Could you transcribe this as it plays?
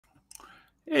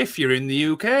If you're in the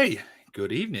UK,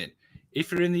 good evening.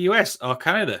 If you're in the US or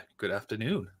Canada, good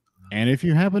afternoon. And if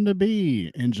you happen to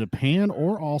be in Japan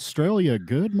or Australia,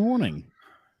 good morning.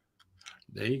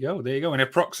 There you go. There you go. And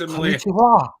approximately,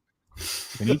 Konnichiwa.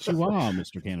 Konnichiwa,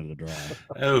 Mr. Canada Dry.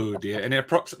 oh dear, in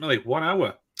approximately 1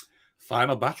 hour,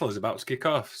 Final Battle is about to kick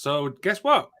off. So guess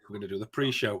what? We're going to do the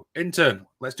pre-show. Intern,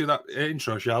 let's do that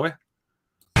intro, shall we?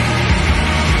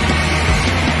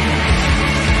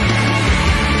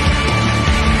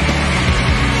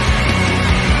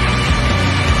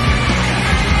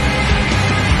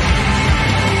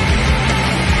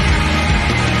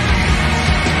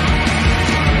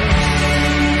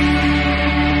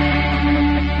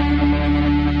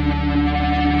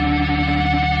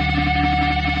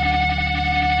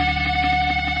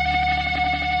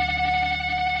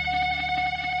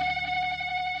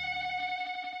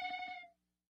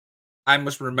 I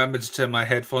must remember to turn my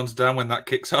headphones down when that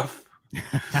kicks off.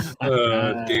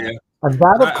 Oh dear. And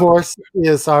that, of course,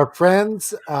 is our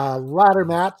friends Ladder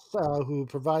Matt, who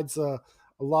provides a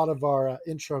lot of our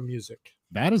intro music.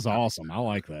 That is awesome. I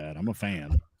like that. I'm a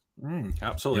fan.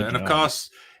 Absolutely. Good And of job. course,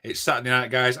 it's Saturday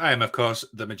night, guys. I am, of course,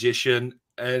 the magician,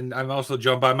 and I'm also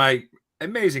joined by my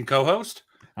amazing co-host.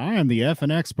 I am the F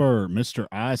and expert, Mr.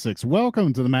 Eyesiks.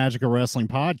 Welcome to the Magic of Wrestling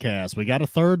podcast. We got a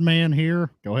third man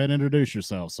here. Go ahead and introduce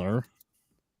yourself, sir.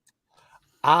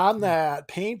 I'm that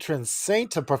patron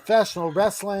saint of professional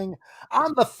wrestling.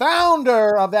 I'm the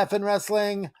founder of FN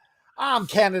Wrestling. I'm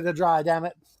Canada Dry, damn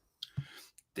it.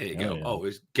 There you Hell go. yeah.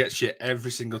 Always gets you every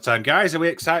single time. Guys, are we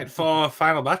excited for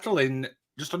Final Battle in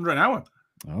just under an hour?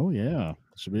 Oh, yeah.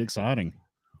 Should be exciting.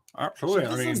 Absolutely.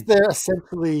 So this is their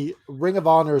essentially Ring of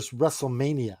Honor's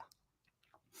WrestleMania.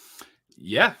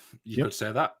 Yeah, you Yep. could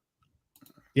say that.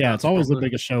 Yeah, That's it's always the probably-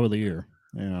 biggest show of the year.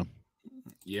 Yeah.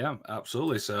 Yeah,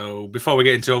 absolutely. So before we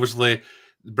get into, obviously,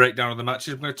 the breakdown of the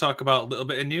matches, we're going to talk about a little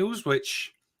bit of news,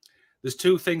 which there's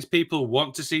two things people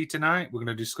want to see tonight. We're going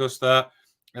to discuss that.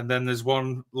 And then there's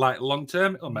one, like,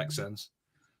 long-term. It'll make sense.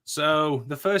 So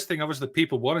the first thing, obviously,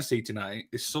 people want to see tonight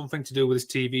is something to do with his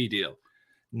TV deal.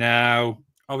 Now,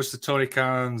 obviously, Tony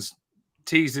Khan's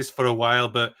teased this for a while,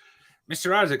 but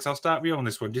Mr. Eyesiks, I'll start with you on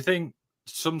this one. Do you think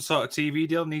some sort of TV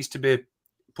deal needs to be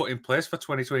put in place for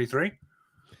 2023?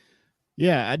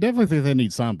 Yeah, I definitely think they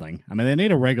need something. I mean, they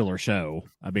need a regular show.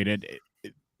 I mean,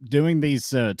 doing these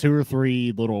 2 or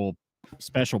 3 little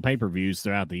special pay-per-views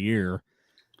throughout the year,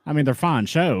 I mean, they're fine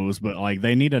shows, but like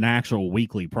they need an actual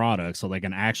weekly product so they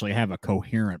can actually have a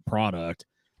coherent product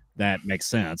that makes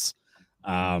sense.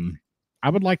 I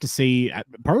would like to see,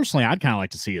 personally, I'd kind of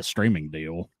like to see a streaming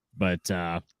deal, but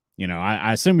I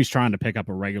assume he's trying to pick up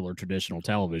a regular traditional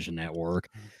television network.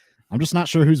 I'm just not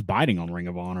sure who's biting on Ring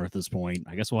of Honor at this point.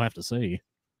 I guess we'll have to see.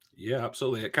 Yeah,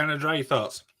 absolutely. Kind of dry your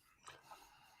thoughts.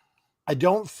 I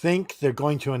don't think they're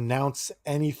going to announce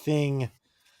anything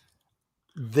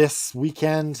this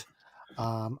weekend.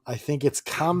 I think it's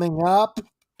coming up,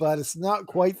 but it's not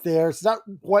quite there. It's not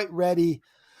quite ready.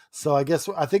 So I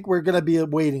think we're going to be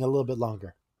waiting a little bit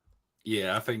longer.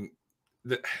 Yeah, I think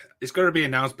that it's going to be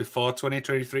announced before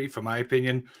 2023, for my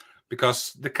opinion,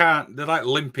 because they're like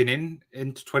limping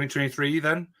into 2023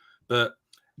 then. But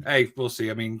hey, we'll see.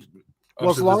 I mean, well,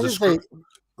 as long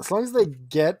as they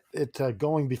get it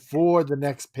going before the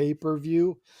next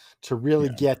pay-per-view to really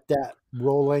get that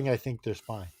rolling, I think they're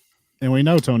fine. And we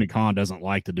know Tony Khan doesn't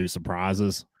like to do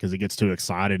surprises because he gets too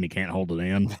excited and he can't hold it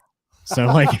in. So,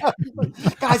 like,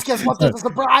 guys, guess what? There's a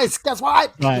surprise. Guess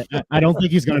what? I don't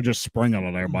think he's going to just spring on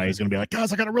everybody. He's going to be like,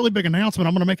 guys, I got a really big announcement.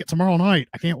 I'm going to make it tomorrow night.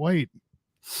 I can't wait.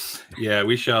 Yeah,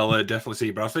 we shall definitely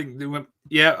see. But I think,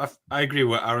 I agree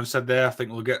with what Aaron said there. I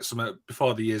think we'll get some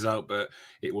before the year's out, but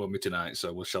it won't be tonight.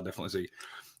 So we shall definitely see.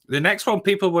 The next one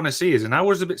people want to see is, and I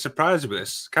was a bit surprised with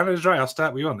this. Canada Dry, I'll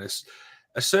start with you on this.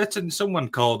 A certain someone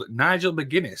called Nigel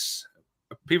McGuinness.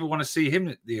 People want to see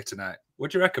him here tonight. What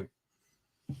do you reckon?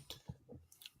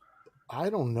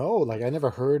 I don't know. Like, I never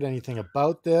heard anything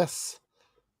about this,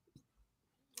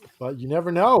 but you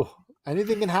never know.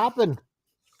 Anything can happen.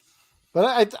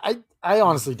 But I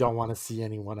honestly don't want to see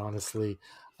anyone. Honestly,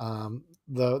 the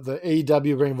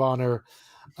AEW Ring of Honor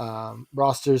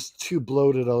roster's too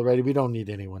bloated already. We don't need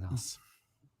anyone else.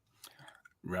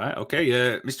 Right. Okay.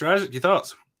 Mr. Isaac, your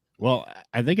thoughts? Well,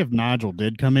 I think if Nigel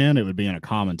did come in, it would be in a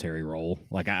commentary role.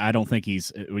 Like, I don't think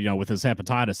he's, with his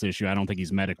hepatitis issue, I don't think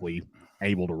he's medically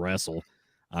able to wrestle.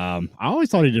 I always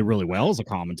thought he did really well as a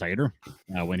commentator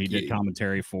when he did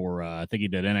commentary for, I think he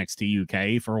did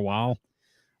NXT UK for a while.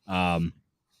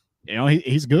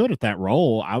 He's good at that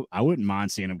role. I wouldn't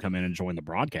mind seeing him come in and join the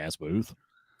broadcast booth.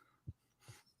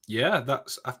 Yeah,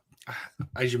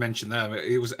 as you mentioned there,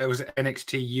 it was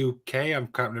NXT UK. I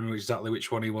can't remember exactly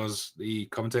which one he was the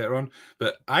commentator on,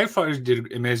 but I thought he did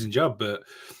an amazing job. But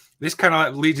this kind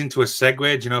of leads into a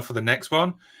segue, you know, for the next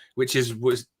one, which is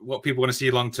what people want to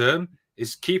see long term,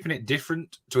 is keeping it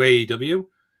different to AEW.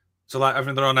 So like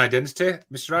having their own identity.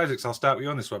 Mr. Eyesiks, I'll start with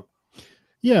you on this one.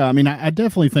 Yeah, I mean, I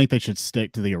definitely think they should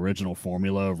stick to the original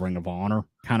formula of Ring of Honor,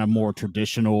 kind of more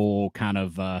traditional, kind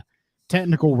of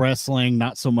technical wrestling,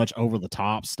 not so much over the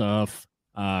top stuff,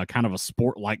 kind of a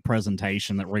sport like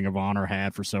presentation that Ring of Honor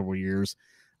had for several years.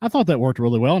 I thought that worked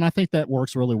really well, and I think that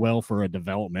works really well for a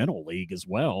developmental league as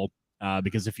well.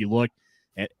 Because if you look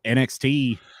at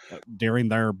NXT during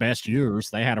their best years,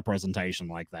 they had a presentation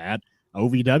like that.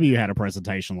 OVW had a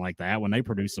presentation like that when they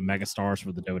produced some megastars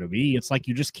for the WWE. It's like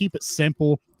you just keep it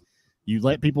simple. You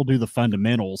let people do the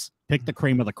fundamentals, pick the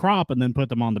cream of the crop, and then put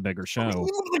them on the bigger show.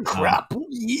 The crap,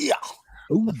 yeah.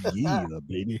 Oh yeah,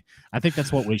 baby! I think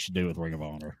that's what we should do with Ring of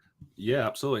Honor. Yeah,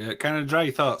 absolutely. Canada Dry,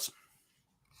 your thoughts?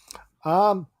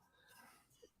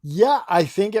 Yeah, I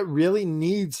think it really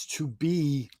needs to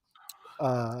be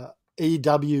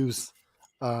AEW's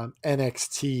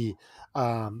NXT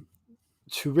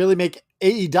to really make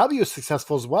AEW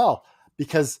successful as well,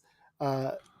 because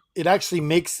it actually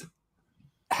makes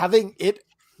having it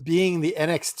being the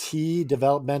NXT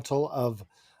developmental of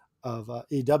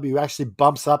AEW actually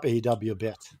bumps up AEW a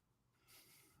bit,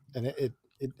 and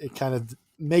it kind of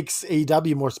makes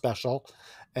AEW more special,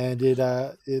 and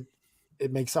it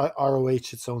makes ROH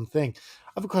its own thing.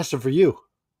 I have a question for you,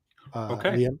 Okay.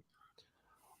 Liam.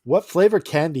 What flavor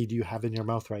candy do you have in your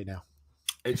mouth right now?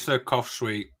 It's a cough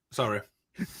sweet. Sorry.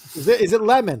 Is it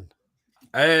lemon?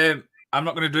 I'm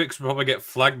not going to do it because we'll probably get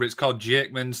flagged, but it's called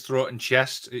Jakeman's Throat and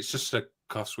Chest. It's just a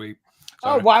cough sweet.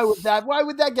 Sorry. Oh, why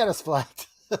would that get us flagged?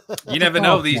 You never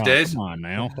know these God, days. Come on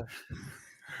now.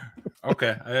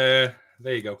 Okay.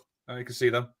 There you go. You can see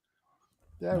them.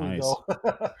 There we Nice. go.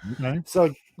 Okay.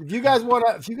 So if you guys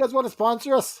want to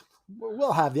sponsor us,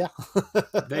 we'll have you.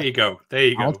 There you go. There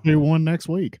you I'll go. do one next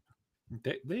week.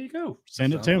 There you go.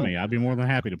 Send it to me. I'd be more than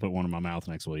happy to put one in my mouth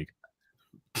next week.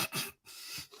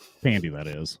 Candy, that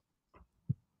is.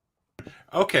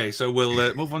 Okay, so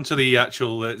we'll move on to the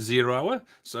actual 0 hour.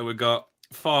 So we've got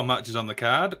 4 matches on the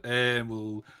card, and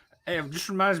we'll. Hey, it just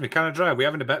reminds me, Canada Dry, are we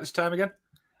having a bet this time again?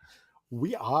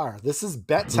 We are. This is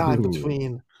bet time Ooh.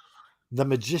 between the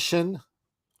magician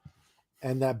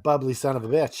and that bubbly son of a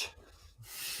bitch.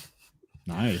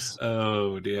 Nice.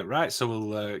 Oh dear. Right, so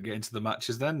we'll get into the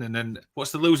matches then, and then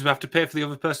what's the loser have to pay for the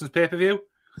other person's pay-per-view?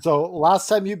 So last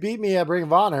time you beat me at Ring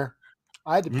of Honor,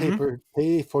 I had to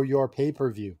pay for your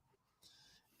pay-per-view.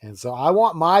 And so I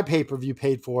want my pay-per-view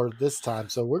paid for this time.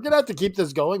 So we're going to have to keep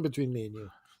this going between me and you.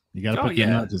 You got to put the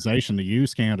monetization to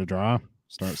use, Canada Dry.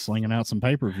 Start slinging out some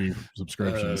pay-per-view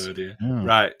subscriptions. Oh dear. Yeah.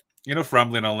 Right. Enough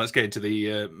rambling on. Let's get into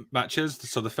the matches.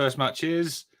 So the first match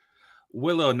is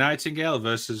Willow Nightingale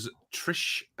versus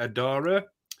Trish Adora.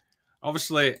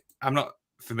 Obviously, I'm not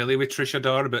familiar with Trish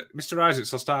Adora, but Mr.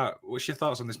 Eyesiks, I'll start. What's your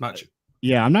thoughts on this match?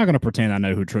 Yeah, I'm not going to pretend I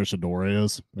know who Trish Adora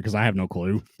is because I have no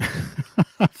clue.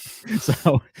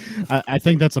 So I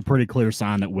think that's a pretty clear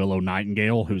sign that Willow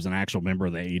Nightingale, who's an actual member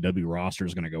of the AEW roster,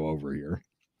 is going to go over here.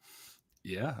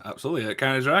 Yeah, absolutely.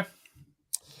 Canada Dry.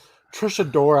 Trish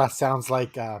Adora sounds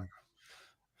like, I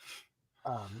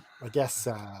guess,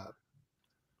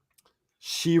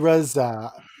 She-Ra's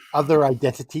other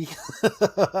identity.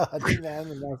 I think that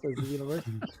in the universe.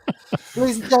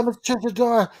 Ladies and gentlemen, Trish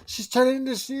Adora, she's turning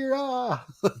into She-Ra.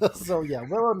 So yeah,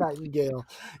 Willow Nightingale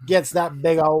gets that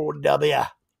big old W.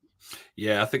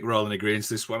 Yeah, I think we're all in agreement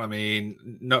to this one. I mean,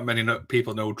 not many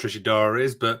people know who Trish Adora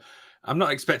is, but I'm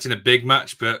not expecting a big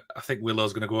match, but I think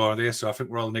Willow's going to go on there, so I think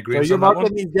we're all in agreement. So you're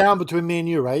marking these down between me and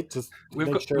you, right? Just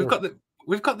we've got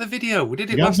the video. We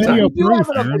did it got last video time. proof,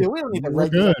 We don't need to We're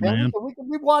write good, this down. man.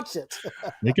 We watch it.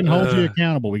 We can hold you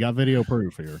accountable. We got video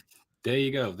proof here. There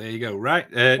you go. Right.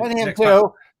 And him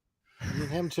too. And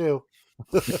him too.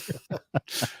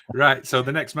 Right. So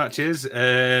the next match is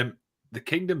the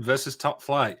Kingdom versus Top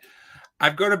Flight.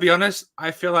 I've got to be honest.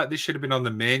 I feel like this should have been on the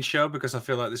main show because I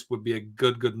feel like this would be a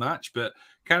good match. But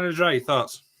Canada Dry, your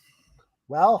thoughts?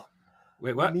 Well,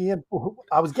 wait, what?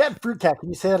 I was getting fruitcake. Can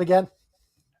you say that again?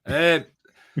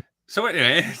 So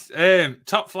anyway,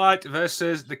 Top Flight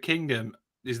versus the Kingdom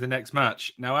is the next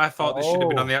match. Now I thought this should have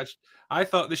been on the actual. I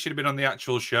thought this should have been on the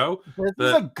actual show. This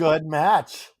is a good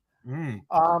match.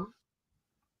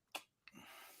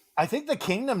 I think the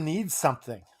Kingdom needs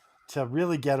something to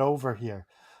really get over here.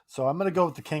 So I'm going to go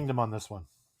with the Kingdom on this one.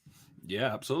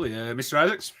 Yeah, absolutely. Mr.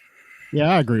 Eyesiks? Yeah,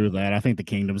 I agree with that. I think the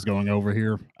Kingdom's going over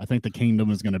here. I think the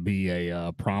Kingdom is going to be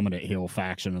a prominent heel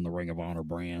faction in the Ring of Honor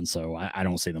brand, so I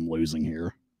don't see them losing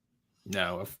here.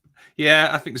 No, yeah,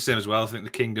 I think the same as well. I think the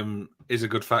Kingdom is a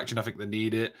good faction. I think they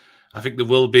need it. I think there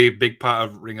will be a big part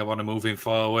of Ring of Honor moving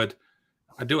forward.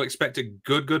 I do expect a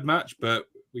good match, but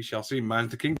we shall see. Mine's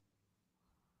the Kingdom.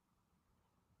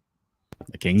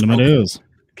 The Kingdom it is.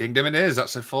 Kingdom it is.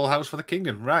 That's a full house for the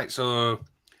Kingdom. Right, so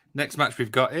next match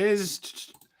we've got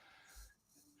is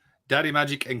Daddy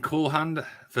Magic and Cool Hand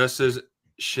versus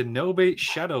Shinobi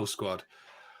Shadow Squad.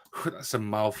 That's a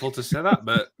mouthful to say that,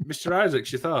 but Mr.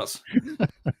 Eyesiks, your thoughts?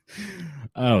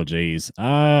 Oh, geez.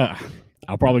 I'll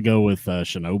probably go with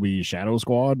Shinobi Shadow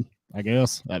Squad, I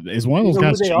guess. Is one of those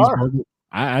guys cheeseburger?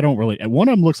 I don't really. One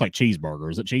of them looks like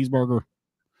Cheeseburger. Is it Cheeseburger?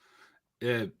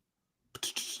 Yeah,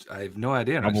 I have no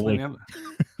idea. Probably.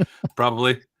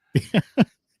 Probably. I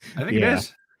think it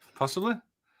is. Possibly.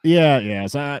 Yeah.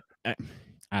 So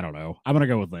I don't know. I'm gonna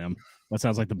go with them. That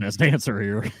sounds like the best answer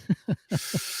here.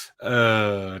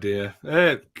 Oh dear.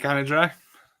 Canada Dry.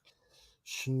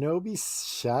 Shinobi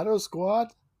Shadow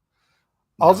Squad.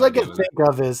 All I can think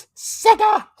of is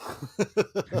Sega.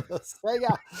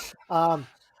 Sega.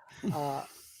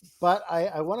 But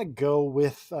I want to go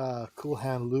with Cool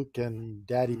Hand Luke and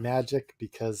Daddy Magic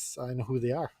because I know who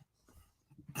they are.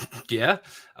 Yeah,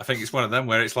 I think it's one of them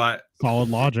where it's like solid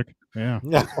logic. Yeah.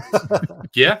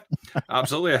 Yeah,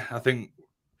 absolutely. I think.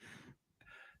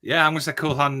 Yeah, I'm going to say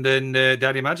Cool Hand and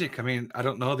Daddy Magic. I mean, I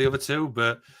don't know the other two,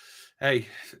 but hey,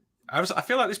 I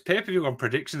feel like this pay-per-view on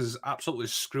predictions has absolutely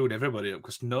screwed everybody up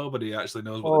because nobody actually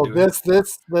knows what they're doing.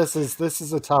 This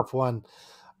is a tough one.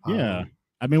 Yeah.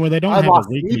 I mean, when they don't have a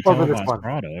weekly televised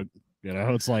product, you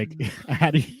know, it's like,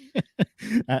 how do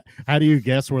you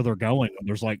guess where they're going when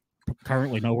there's like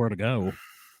currently nowhere to go?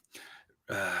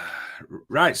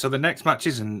 Right. So the next match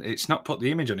is, and it's not put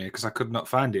the image on here because I could not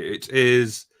find it. It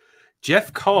is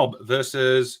Jeff Cobb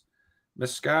versus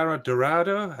Mascara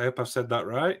Dorado. I hope I've said that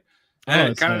right. Oh,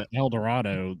 it's El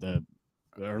Dorado,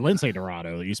 or Lindsay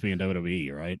Dorado that used to be in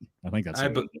WWE, right? I think that's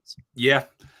it. Yeah.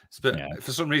 But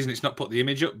for some reason, it's not put the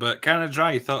image up. But Canada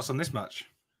Dry, your thoughts on this match?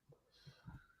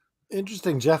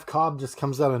 Interesting. Jeff Cobb just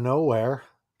comes out of nowhere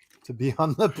to be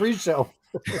on the pre-show.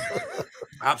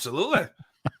 Absolutely.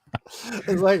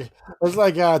 It's like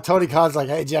Tony Khan's like,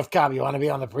 "Hey, Jeff Cobb, you want to be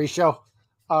on the pre-show?"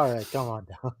 All right, come on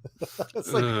down.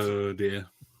 Oh dear.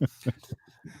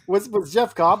 Was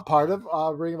Jeff Cobb part of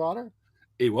Ring of Honor?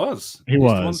 He was. He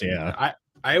was. Yeah.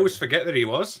 I always forget that he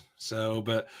was. So,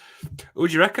 but who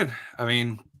do you reckon? I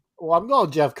mean. Well, I'm going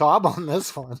Jeff Cobb on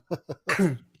this one.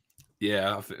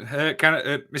 Yeah.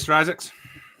 Mr. Eyesiks?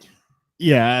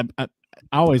 Yeah, I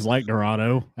always liked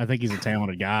Dorado. I think he's a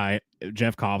talented guy.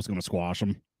 Jeff Cobb's going to squash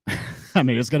him. I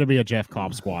mean, it's going to be a Jeff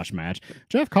Cobb squash match.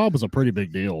 Jeff Cobb was a pretty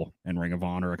big deal in Ring of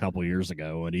Honor a couple of years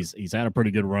ago, and he's had a pretty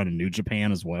good run in New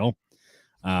Japan as well.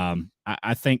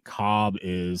 I think Cobb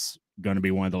is going to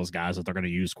be one of those guys that they're going to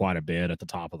use quite a bit at the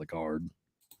top of the card.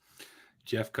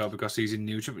 Jeff Cobb, because he's in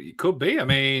New Japan. He could be. I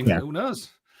mean, who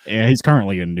knows? Yeah, he's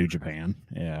currently in New Japan.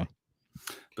 Yeah.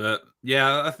 But,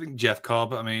 yeah, I think Jeff Cobb,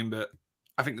 but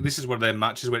I think this is one of their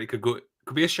matches where it could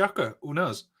be a shocker. Who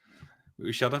knows?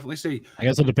 We shall definitely see. I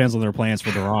guess it depends on their plans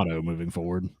for Dorado moving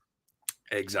forward.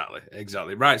 Exactly.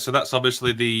 Right, so that's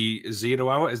obviously the 0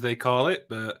 hour, as they call it.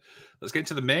 But let's get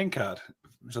into the main card.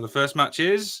 So the first match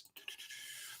is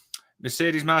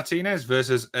Mercedes Martinez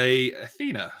versus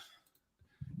Athena.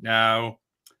 Now,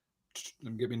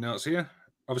 let me get my notes here.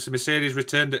 Obviously, Mercedes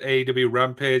returned to AEW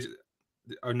Rampage,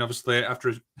 and obviously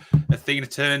after Athena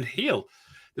turned heel.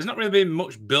 There's not really been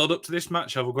much build-up to this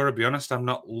match, I've got to be honest. I'm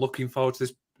not looking forward to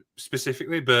this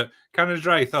specifically, but Canada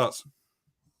Dry, thoughts?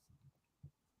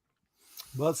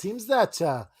 Well, it seems that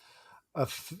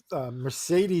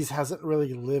Mercedes hasn't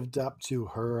really lived up to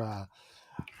her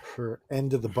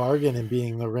end of the bargain in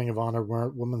being the Ring of Honor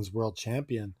Women's World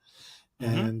Champion.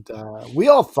 And we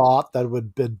all thought that it would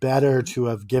have been better to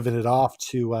have given it off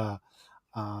to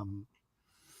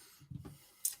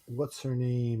what's her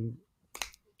name?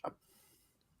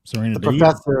 Serena Deeb.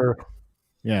 Professor.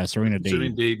 Yeah, Serena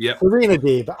Deeb. Serena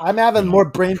Deeb. I'm having more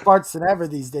brain farts than ever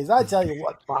these days. I tell you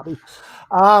what, Bobby.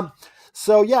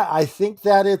 So yeah, I think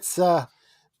that it's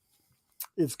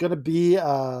going to be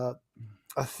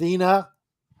Athena,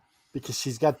 because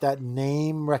she's got that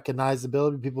name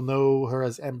recognizability. People know her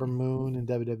as Ember Moon in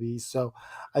WWE. So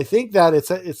I think that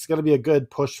it's going to be a good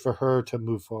push for her to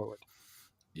move forward.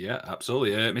 Yeah,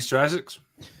 absolutely. Mr. Eyesiks?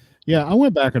 Yeah, I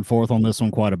went back and forth on this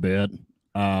one quite a bit.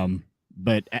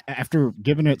 But after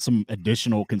giving it some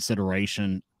additional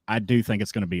consideration, I do think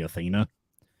it's going to be Athena.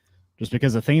 just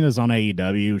because Athena's on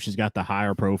AEW. She's got the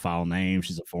higher profile name.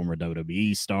 She's a former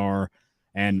WWE star.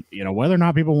 And, whether or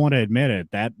not people want to admit it,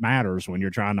 that matters when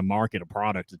you're trying to market a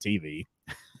product to TV.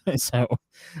 So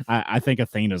I think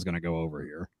Athena's going to go over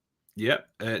here. Yep.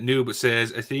 Noob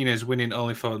says Athena's winning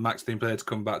only for Max Team player to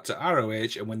come back to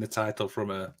ROH and win the title from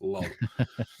a lol.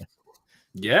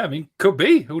 Yeah, I mean, could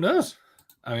be. Who knows?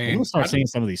 I mean, I want to start seeing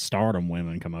some of these Stardom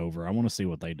women come over. I want to see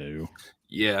what they do.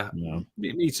 Yeah,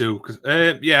 me too.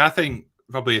 I think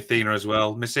probably Athena as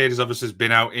well. Mercedes obviously has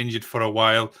been out injured for a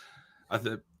while.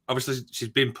 Obviously, she's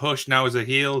been pushed now as a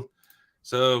heel.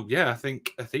 So, I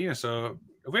think Athena. So,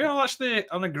 we're all actually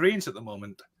on the greens at the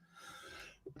moment.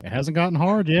 It hasn't gotten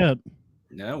hard yet.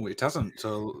 No, it hasn't.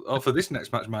 So, for this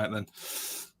next match might then.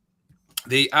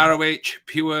 The ROH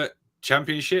Pure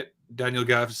Championship, Daniel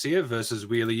Garcia versus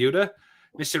Wheeler Yuta.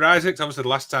 Mr. Eyesiks, obviously the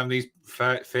last time these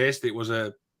faced, it was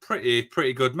a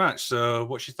pretty good match. So,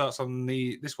 what's your thoughts on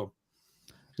this one?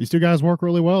 These two guys work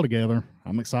really well together.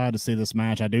 I'm excited to see this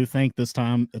match. I do think this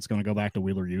time it's going to go back to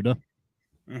Wheeler Yuta.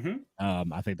 Mm-hmm.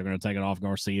 I think they're going to take it off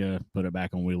Garcia, put it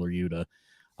back on Wheeler Yuta.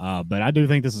 But I do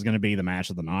think this is going to be the match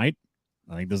of the night.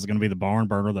 I think this is going to be the barn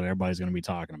burner that everybody's going to be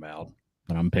talking about.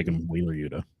 And I'm picking Wheeler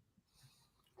Yuta.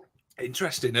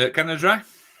 Interesting. Canada Dry?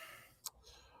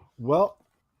 Well,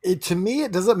 to me,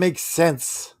 it doesn't make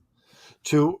sense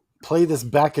to play this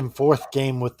back and forth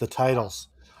game with the titles.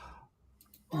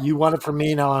 You want it from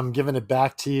me, now I'm giving it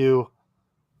back to you.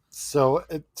 So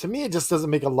to me, it just doesn't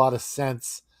make a lot of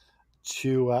sense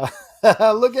to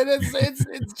look at it.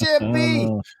 It's Jim B.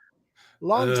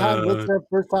 Long time listener,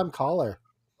 first time caller.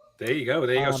 There you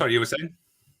go. Sorry, you were saying?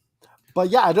 But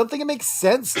yeah, I don't think it makes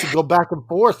sense to go back and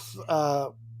forth.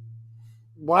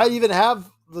 Why even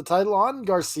have the title on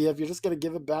Garcia if you're just going to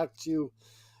give it back to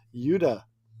Yuta?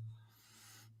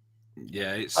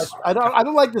 Yeah, I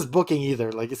don't like this booking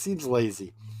either. Like, it seems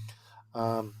lazy.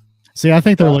 See, I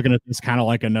think they're looking at this kind of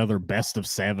like another best of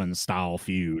 7 style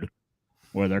feud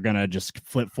where they're going to just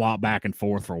flip flop back and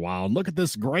forth for a while. And look at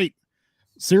this great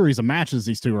series of matches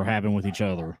these two are having with each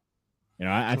other.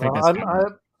 I think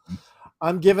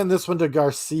I'm giving this one to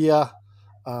Garcia,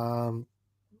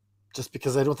 just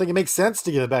because I don't think it makes sense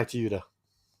to give it back to Yuta.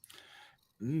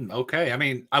 Okay. I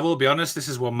mean, I will be honest, this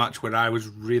is one match where I was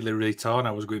really, really torn.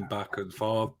 I was going back and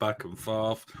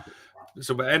forth.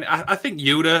 So, and I think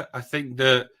Yuta, I think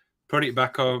that putting it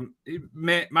back on, it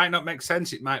might not make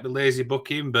sense. It might be lazy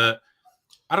booking, but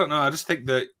I don't know. I just think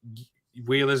that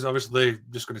Wheeler's obviously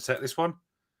just going to take this one.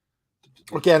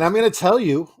 Okay, and I'm going to tell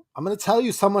you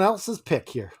someone else's pick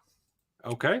here.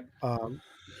 Okay.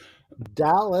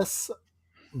 Dallas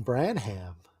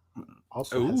Branham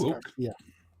also has Garcia.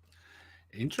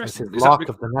 Interesting. It's his lock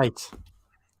of the night.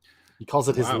 He calls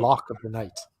it his lock of the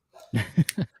night.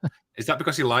 Is that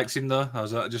because he likes him, though? Or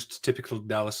is that just typical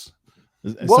Dallas?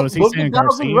 Well, so is he saying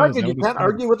Garcia? Record. You can't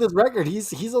argue with his record.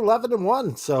 He's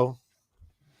 11-1. So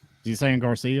is he saying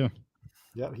Garcia?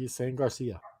 Yeah, he's saying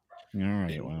Garcia. All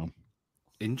right. Well,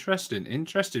 interesting.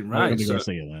 Right. So,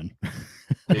 Garcia then.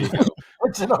 There you go.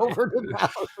 Puts it over to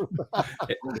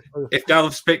Dallas. If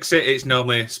Dallas picks it, it's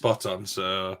normally spot on.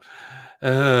 So,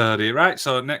 right.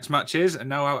 So next match is, and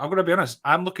now I'm going to be honest,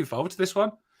 I'm looking forward to this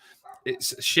one.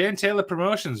 It's Shane Taylor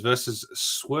Promotions versus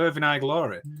Swerve in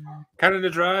Glory.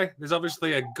 Canada Dry. There's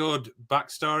obviously a good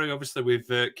backstory, obviously with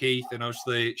Keith and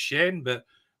obviously Shane. But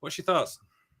what's your thoughts?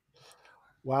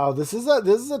 Wow, this is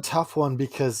a tough one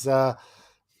because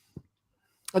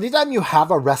anytime you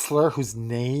have a wrestler whose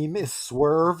name is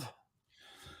Swerve,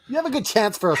 you have a good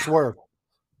chance for a swerve.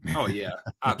 Oh yeah,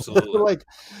 absolutely. Like,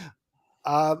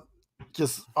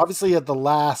 just obviously at the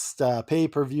last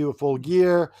pay-per-view of Full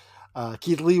Gear,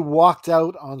 Keith Lee walked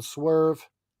out on Swerve,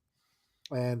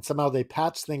 and somehow they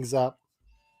patched things up.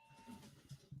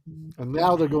 And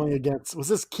now they're going against. Was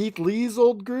this Keith Lee's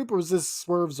old group or was this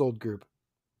Swerve's old group?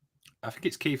 I think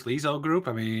it's Keith Lee's old group.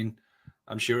 I mean,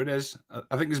 I'm sure it is.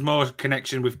 I think there's more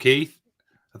connection with Keith.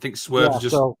 I think Swerve's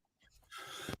just. So...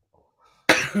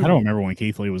 I don't remember when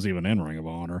Keith Lee was even in Ring of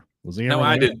Honor. Was he? No,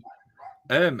 I didn't.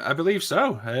 I believe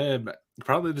so.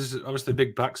 Probably there's obviously a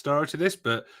big backstory to this,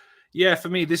 but yeah, for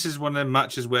me, this is one of the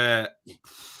matches where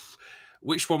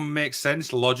which one makes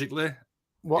sense logically.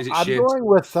 Well, I'm going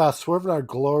with Swerve in Our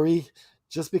Glory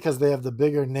just because they have the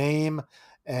bigger name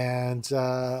and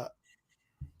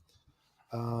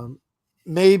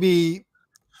maybe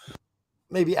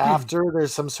after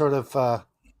there's some sort of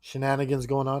shenanigans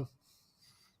going on.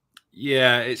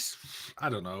 Yeah, I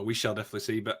don't know. We shall definitely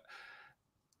see, but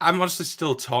I'm honestly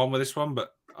still torn with this one.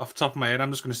 But off the top of my head,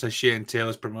 I'm just going to say Shane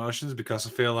Taylor's Promotions because I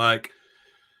feel like,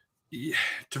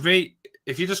 to me,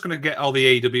 if you're just going to get all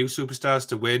the AEW superstars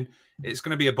to win, it's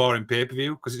going to be a boring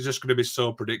pay-per-view because it's just going to be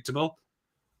so predictable.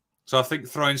 So I think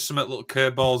throwing some little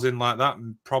curveballs in like that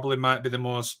probably might be the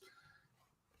most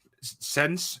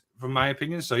sense, from my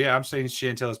opinion. So yeah, I'm saying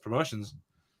Shane Taylor's Promotions.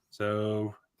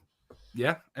 So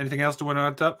yeah, anything else to want to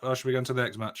add up, or should we go on to the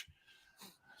next match?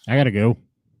 I gotta go.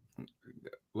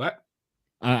 What?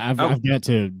 I've got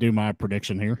to do my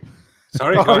prediction here.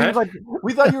 Sorry, go ahead.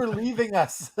 We thought you were leaving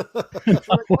us.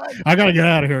 I gotta get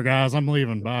out of here, guys. I'm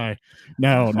leaving. Bye.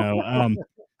 No.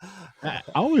 I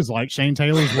always liked Shane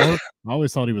Taylor's work. I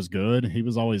always thought he was good. He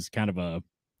was always kind of a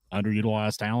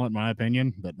underutilized talent, in my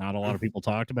opinion, that not a lot of people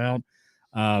talked about.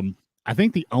 I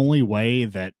think the only way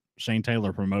that Shane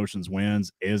Taylor Promotions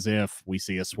wins is if we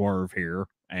see a swerve here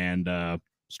and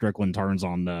Strickland turns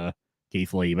on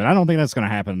Keith Lee. But I don't think that's going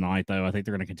to happen tonight, though. I think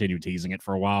they're going to continue teasing it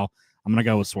for a while. I'm going to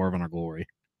go with Swerve in Our Glory.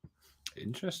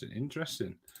 Interesting.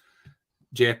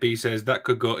 JP says that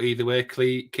could go either way.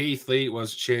 Keith Lee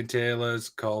was Shane Taylor's,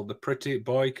 called the Pretty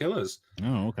Boy Killers.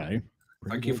 Oh, okay.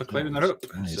 Thank you for clearing that up.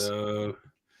 Nice. So,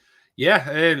 yeah,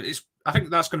 I think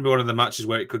that's going to be one of the matches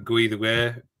where it could go either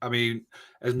way. I mean,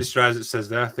 as Mr. Isaac says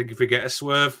there, I think if we get a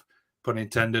swerve, pun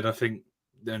intended, I think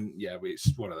then, yeah,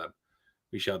 it's one of them.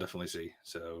 We shall definitely see.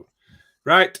 So,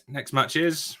 right, next match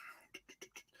is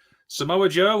Samoa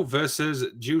Joe versus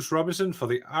Juice Robinson for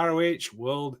the ROH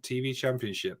World TV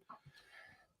Championship.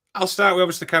 I'll start with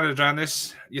obviously Canada Dry on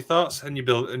this. Your thoughts and your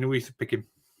build, and we pick him.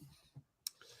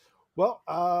 Well,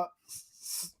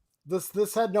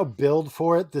 this had no build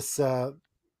for it. This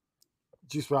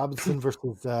Juice Robinson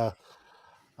versus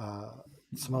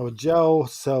Samoa Joe.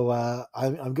 So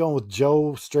I'm going with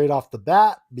Joe straight off the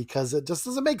bat because it just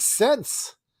doesn't make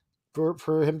sense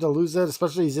for him to lose it,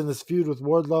 especially he's in this feud with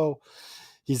Wardlow.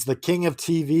 He's the king of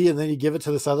TV, and then you give it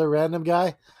to this other random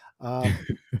guy.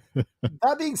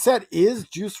 That being said, is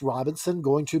Juice Robinson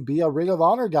going to be a Ring of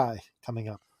Honor guy coming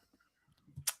up?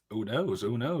 Who knows?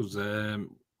 I mean,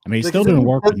 he's still doing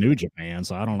work with New Japan,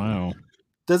 so I don't know.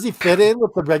 Does he fit in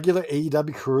with the regular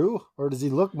AEW crew, or does he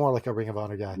look more like a Ring of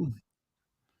Honor guy?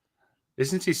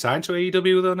 Isn't he signed to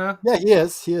AEW though now? Yeah,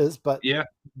 he is. But yeah,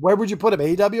 where would you put him?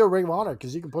 AEW or Ring of Honor?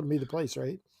 Because you can put him either place,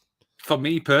 right? For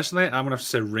me personally, I'm gonna have to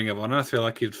say Ring of Honor. I feel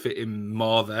like he'd fit him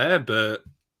more there. But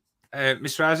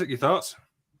Mr. Isaac, your thoughts?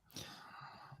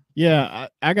 Yeah,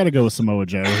 I got to go with Samoa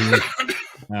Joe here.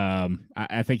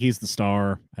 I think he's the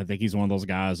star. I think he's one of those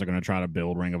guys that are going to try to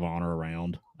build Ring of Honor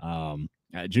around.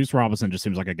 Juice Robinson just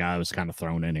seems like a guy who's kind of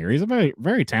thrown in here. He's a very,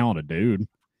 very talented dude.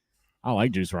 I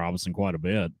like Juice Robinson quite a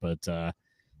bit, but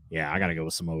yeah, I got to go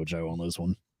with Samoa Joe on this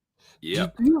one. Yeah.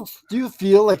 Do you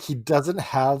feel like he doesn't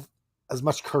have as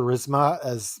much charisma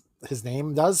as his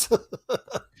name does?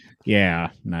 Yeah,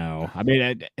 no. I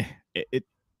mean,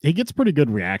 he gets pretty good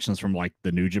reactions from like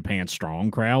the New Japan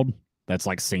Strong crowd that's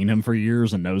like seen him for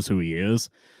years and knows who he is.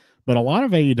 But a lot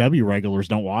of AEW regulars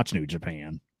don't watch New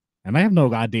Japan, and they have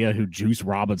no idea who Juice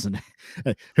Robinson,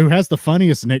 who has the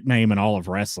funniest nickname in all of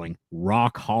wrestling,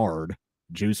 Rock Hard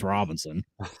Juice Robinson.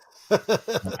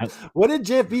 What did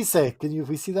JFB say?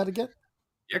 We see that again?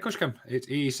 Yeah, Coach Cam.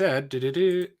 He said,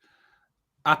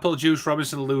 Apple Juice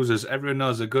Robinson loses. Everyone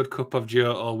knows a good cup of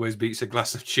Joe always beats a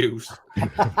glass of juice.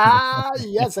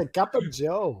 Yes, a cup of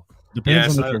Joe.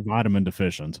 Depends on if you're vitamin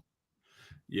deficient.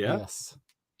 Yeah. Yes.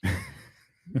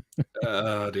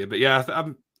 Oh dear, but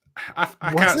yeah, I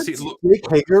can't see. Jake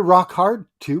Hager Rock Hard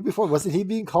too before? Wasn't he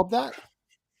being called that?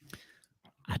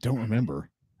 I don't remember.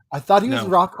 I thought he was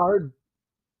Rock Hard.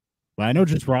 Well, I know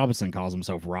Juice Robinson calls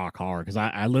himself Rock Hard because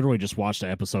I literally just watched an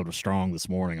episode of Strong this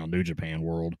morning on New Japan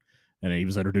World, and he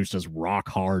was introduced as Rock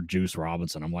Hard Juice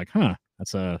Robinson. I'm like,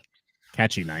 that's a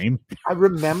catchy name. I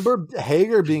remember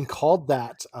Hager being called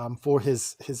that for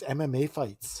his MMA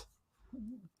fights.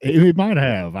 He might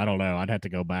have. I don't know. I'd have to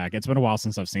go back. It's been a while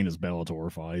since I've seen his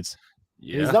Bellator fights.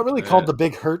 Yeah, he's not really called the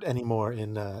Big Hurt anymore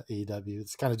in AEW.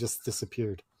 It's kind of just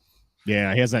disappeared.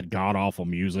 Yeah, he has that god awful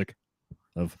music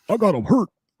of "I got him hurt,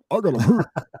 I got him hurt."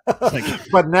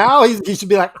 But now he should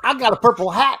be like, "I got a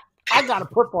purple hat, I got a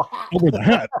purple hat." Over the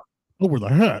hat, over the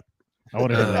hat. I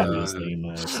would have had that his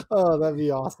name. Oh, that'd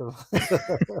be awesome.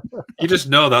 You just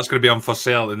know that's going to be on for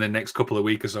sale in the next couple of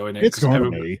weeks or so. It's going to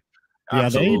be. Yeah,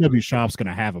 absolutely. The AEW shop's going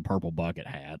to have a purple bucket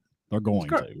hat. They're going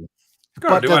to.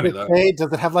 But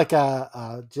does it have like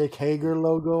a Jake Hager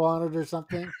logo on it or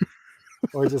something?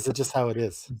 Or is it just how it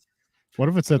is? What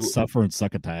if it said "Suffer and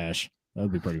Succotash"?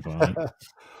 That'd be pretty fun.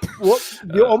 Well,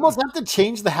 you almost have to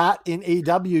change the hat in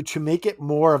AEW to make it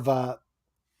more of a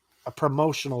a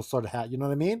promotional sort of hat. You know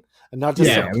what I mean? And not just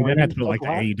Yeah, a we plain have to put like the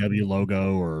local hat. AEW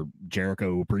logo or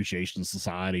Jericho Appreciation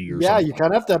Society or Yeah, something. you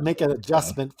kind of have to make an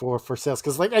adjustment for sales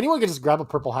because like anyone can just grab a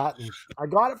purple hat and I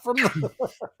got it from the.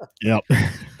 Yep.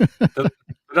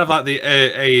 They have like the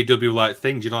AEW like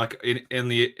thing. Do you know, like in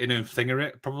a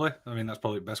thingy? Probably. I mean, that's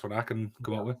probably the best one I can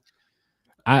come up with.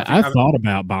 I thought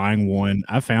about buying one.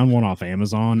 I found one off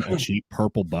Amazon, a cheap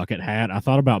purple bucket hat. I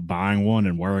thought about buying one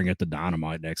and wearing it to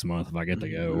Dynamite next month if I get to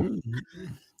go.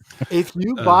 If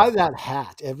you buy that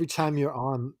hat every time you're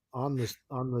on this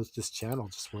channel,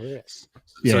 just wear it. So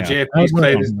Yeah, JP's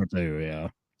cleared his, too. Yeah.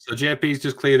 so JP's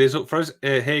just cleared his up for us.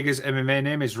 Hager's MMA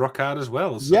name is Rock Hard as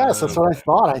well. So. Yes, that's what I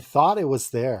thought. I thought it was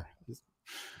there.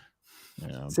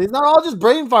 Yeah. See, it's not all just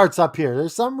brain farts up here.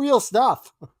 There's some real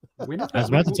stuff. I was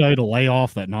about to tell you to lay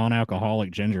off that non-alcoholic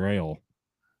ginger ale.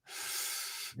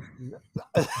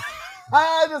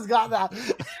 I just got that.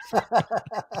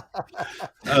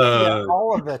 Yeah,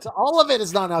 all of it. All of it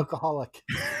is non-alcoholic.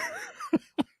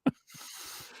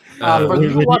 For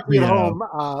you watching at home,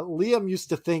 Liam used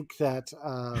to think that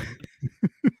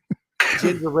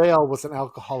ginger ale was an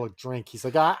alcoholic drink. He's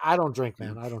like, I don't drink,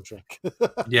 man. I don't drink.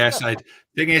 Yes,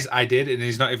 thing is, I did, and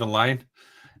he's not even lying.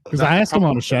 Because I asked him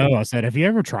on the show, I said, have you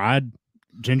ever tried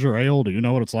ginger ale? Do you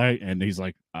know what it's like? And he's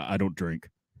like, I don't drink.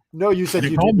 No, you said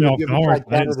you called me off guard. guard.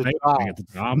 Canada Dry. At the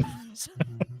time.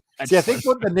 See, I think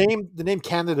what the name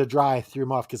Canada Dry threw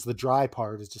him off because the dry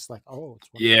part is just like, oh, it's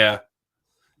yeah.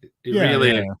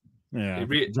 Really, yeah.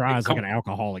 Dry is like an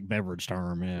alcoholic beverage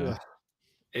term. Yeah.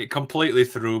 It completely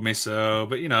threw me. So,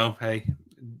 but hey,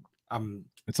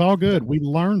 it's all good. We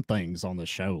learn things on the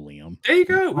show, Liam. There you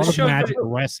go. This show magic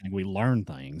wrestling. We learn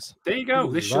things. There you go.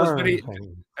 This show's very,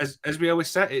 as we always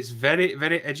say, it's very,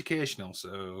 very educational.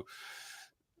 So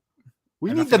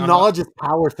we need the knowledge is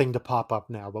power thing to pop up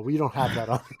now, but we don't have that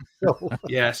on the show.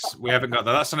 Yes, we haven't got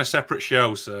that. That's on a separate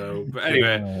show. So, but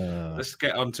anyway, let's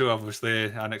get on to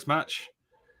obviously our next match: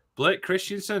 Blake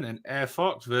Christensen and Air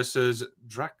Fox versus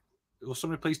Drac. Will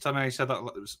somebody please tell me how you said that?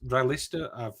 Drylista?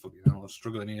 I'm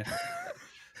struggling here.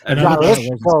 Another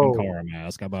Sin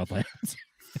mask. How about that?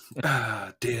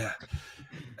 Ah, dear.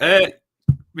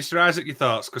 Mr. Isaac, your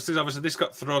thoughts? Because this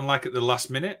got thrown like at the last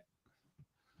minute.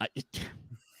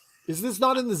 Is this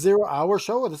not in the 0 hour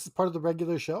show, or this is part of the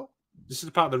regular show? This is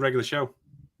part of the regular show.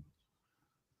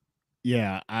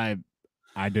 Yeah, I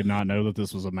did not know that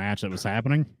this was a match that was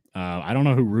happening. I don't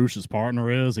know who Rush's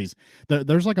partner is.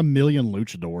 There's like a million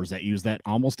luchadors that use that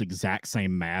almost exact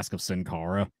same mask of Sin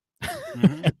Cara.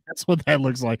 Mm-hmm. That's what that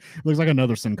looks like. It looks like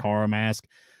another Sin Cara mask.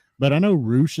 But I know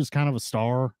Rush is kind of a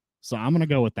star, so I'm going to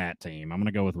go with that team. I'm going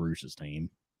to go with Rush's team.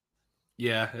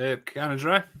 Yeah, kind of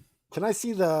dry. Can I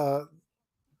see the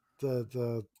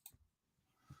that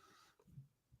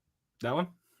one?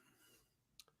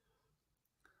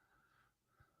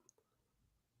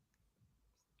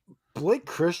 Blake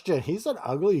Christian, he's an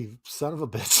ugly son of a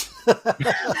bitch.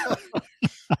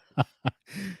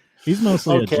 He's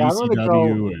mostly a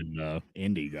GCW and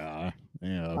indie guy.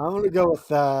 Yeah, I'm going to go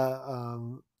with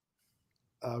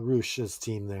Rush's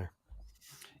team there.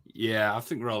 Yeah, I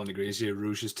think we're all in agreement here.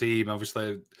 Rush's team,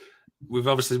 obviously, we've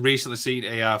recently seen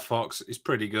AR Fox. It's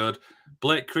pretty good.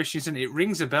 Blake Christensen, it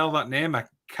rings a bell, that name. I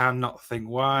cannot think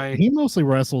why. He mostly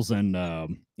wrestles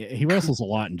he wrestles a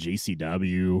lot in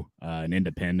GCW and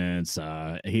Independence.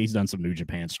 He's done some New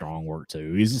Japan Strong work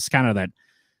too. He's just kind of that.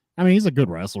 I mean, he's a good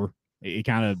wrestler. He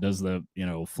kind of does the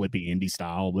flippy indie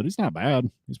style, but he's not bad.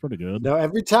 He's pretty good. Now,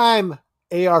 every time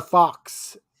AR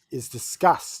Fox is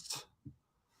discussed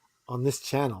on this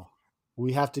channel,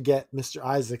 we have to get Mr.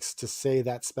 Eyesiks to say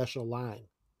that special line.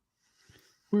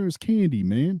 Where's Candy,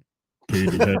 man?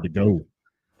 Candy had to go.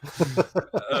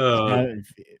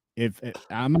 If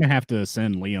I'm gonna have to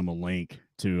send Liam a link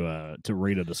to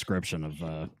read a description of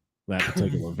that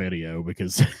particular video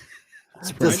because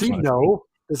does he know?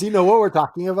 Does he know what we're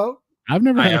talking about? I've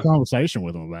never had a conversation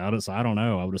with him about it, so I don't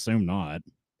know. I would assume not.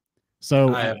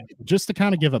 So just to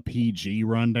kind of give a PG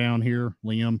rundown here,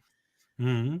 Liam,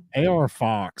 AR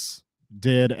Fox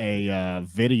did a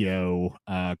video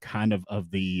kind of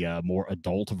the more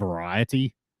adult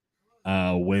variety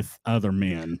with other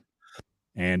men.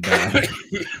 And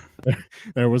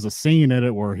there was a scene in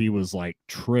it where he was like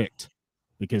tricked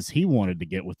because he wanted to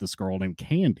get with this girl named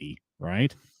Candy,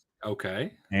 right?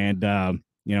 Okay. And,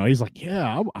 he's like,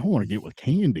 yeah, I want to get with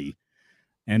Candy.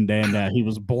 And then he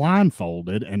was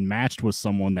blindfolded and matched with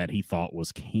someone that he thought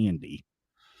was Candy.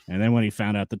 And then when he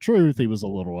found out the truth, he was a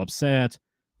little upset.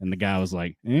 And the guy was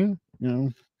like,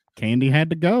 Candy had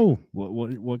to go.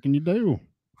 What can you do?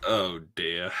 Oh,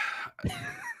 dear.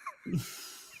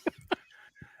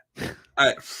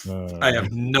 I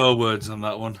have no words on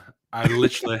that one. I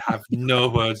literally have no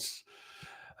words.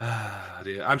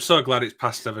 Dear. I'm so glad it's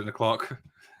past 7:00.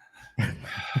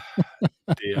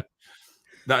 Dear.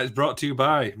 That is brought to you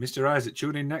by Mr. Isaac.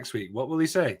 Tune in next week. What will he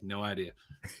say? No idea.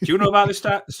 Do you know about this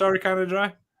story, Canada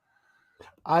Dry?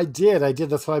 I did.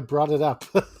 That's why I brought it up.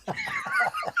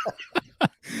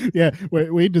 Yeah,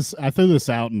 I threw this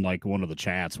out in like one of the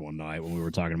chats one night when we were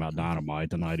talking about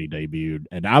Dynamite the night he debuted,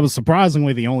 and I was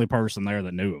surprisingly the only person there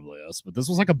that knew of this. But this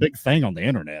was like a big thing on the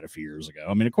internet a few years ago.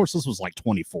 I mean, of course, this was like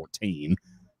 2014,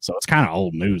 so it's kind of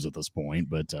old news at this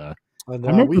point. But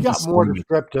we got more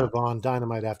descriptive on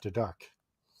Dynamite After Dark.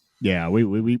 Yeah,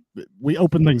 we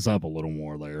opened things up a little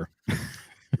more there.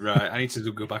 Right, I need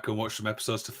to go back and watch some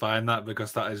episodes to find that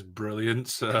because that is brilliant.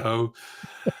 So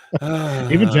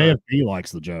even JFP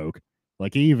likes the joke.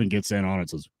 Like he even gets in on it and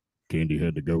says, "Candy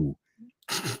had to go."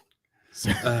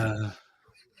 That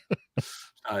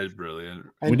is brilliant.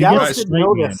 And Dallas didn't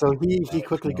know this, so he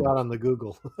quickly got on the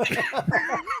Google.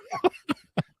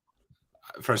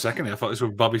 For a second, I thought this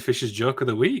was Bobby Fish's joke of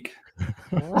the week.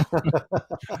 That's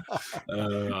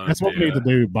what we need to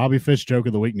do. Bobby Fish joke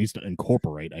of the week needs to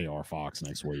incorporate AR Fox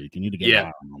next week. You need to get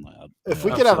on that. If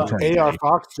we could have an AR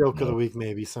Fox joke of the week,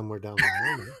 maybe somewhere down the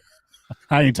line.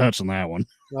 I ain't touching that one.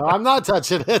 No, I'm not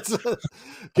touching it.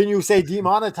 Can you say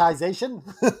demonetization?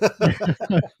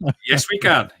 Yes, we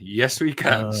can. Yes, we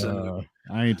can. So,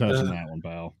 I ain't touching that one,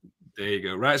 pal. There you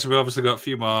go. Right, so we've obviously got a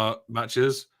few more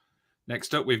matches.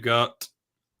 Next up, we've got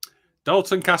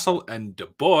Dalton Castle and the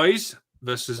Boys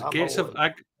versus Gates of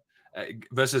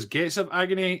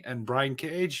Agony and Brian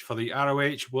Cage for the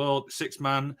ROH World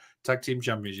 6-Man Tag Team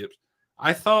Championships.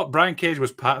 I thought Brian Cage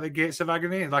was part of the Gates of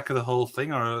Agony, like the whole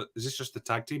thing, or is this just the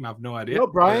tag team? I have no idea. No,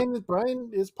 Brian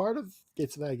is part of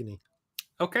Gates of Agony.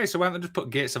 Okay, so why don't they just put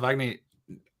Gates of Agony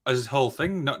as his whole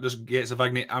thing, not just Gates of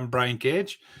Agony and Brian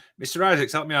Cage? Mr.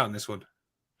 Isaacs, help me out on this one.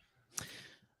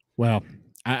 Well,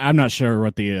 I'm not sure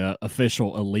what the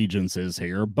official allegiance is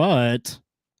here, but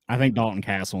I think Dalton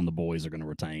Castle and the Boys are going to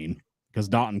retain because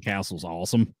Dalton Castle's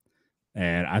awesome,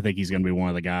 and I think he's going to be one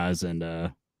of the guys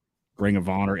in Ring of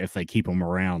Honor if they keep him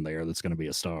around there. That's going to be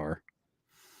a star.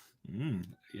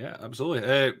 Yeah,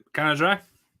 absolutely. Canada Dry?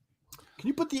 Can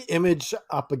you put the image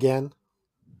up again?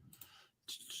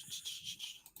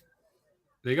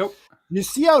 There you go. You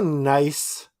see how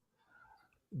nice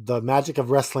the Magic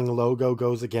of Wrestling logo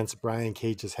goes against Brian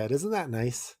Cage's head? Isn't that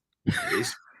nice?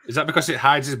 Is that because it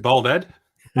hides his bald head?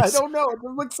 I don't know. It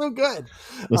looks so good.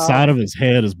 The side of his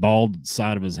head is bald.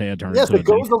 Side of his head turns. Yes, it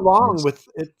goes along with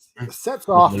it. Sets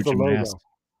off the logo. Mask.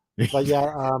 But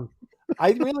yeah,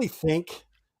 I really think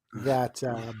that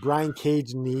Brian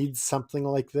Cage needs something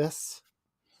like this.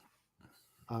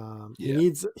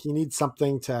 He needs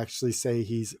something to actually say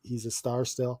he's a star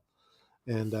still,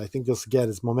 and I think this will get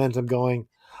his momentum going.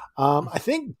 I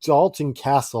think Dalton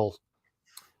Castle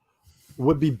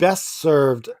would be best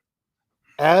served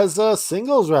as a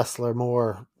singles wrestler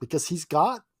more because he's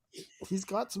got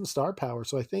some star power.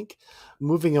 So I think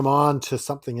moving him on to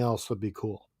something else would be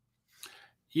cool.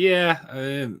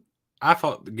 Yeah, I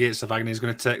thought the Gates of Agony is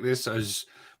going to take this, as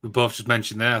we both just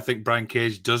mentioned there. I think Brian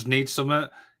Cage does need something.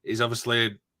 He's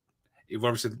obviously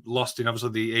lost in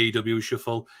the AEW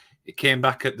shuffle. It came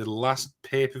back at the last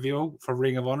pay-per-view for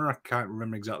Ring of Honor. I can't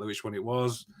remember exactly which one it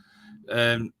was.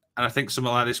 And I think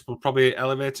something like this will probably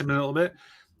elevate him a little bit.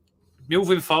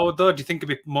 Moving forward, though, do you think he'll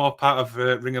be more part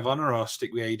of Ring of Honor or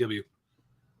stick with AEW?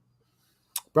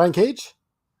 Brian Cage?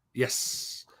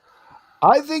 Yes.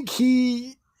 I think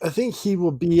he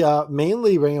will be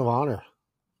mainly Ring of Honor.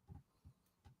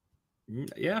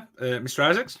 Yeah. Mr.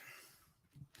 Isaacs?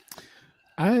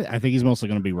 I think he's mostly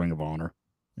going to be Ring of Honor.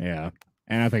 Yeah.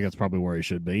 And I think that's probably where he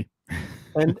should be.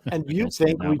 And you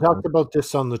think we talked about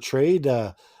this on the trade,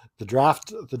 the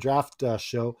draft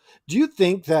show. Do you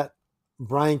think that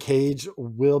Brian Cage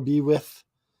will be with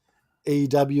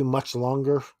AEW much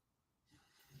longer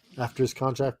after his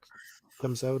contract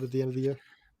comes out at the end of the year?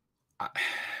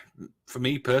 For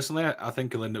me personally, I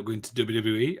think he'll end up going to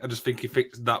WWE. I just think he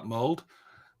fits that mold.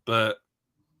 But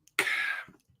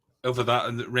over that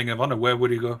and the Ring of Honor, where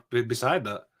would he go beside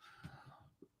that?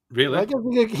 Really? I guess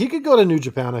he could go to New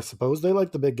Japan, I suppose. They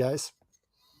like the big guys.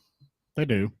 They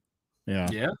do. Yeah.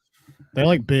 Yeah. They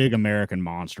like big American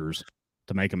monsters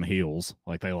to make them heels.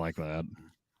 Like they like that.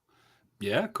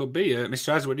 Yeah, could be.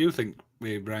 Mr. Isaac, what do you think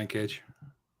with Brian Cage?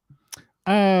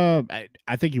 I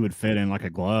think he would fit in like a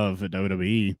glove at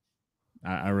WWE.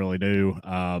 I really do.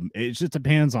 It just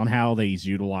depends on how he's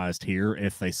utilized here.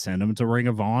 If they send him to Ring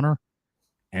of Honor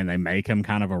and they make him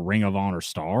kind of a Ring of Honor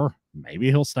star, maybe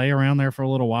he'll stay around there for a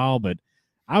little while. But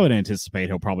I would anticipate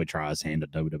he'll probably try his hand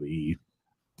at WWE.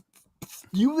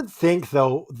 You would think,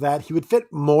 though, that he would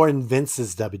fit more in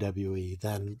Vince's WWE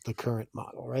than the current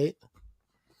model, right?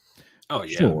 Oh,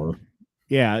 yeah. Sure.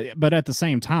 Yeah, but at the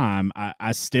same time,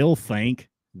 I still think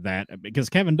that because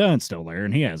Kevin Dunn's still there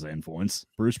and he has influence,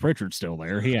 Bruce Pritchard's still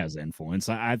there, he has influence.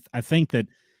 I think that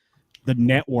the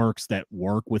networks that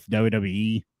work with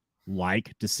WWE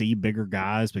like to see bigger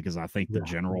guys because I think the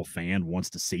general fan wants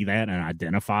to see that and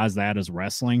identifies that as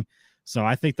wrestling. So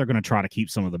I think they're going to try to keep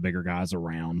some of the bigger guys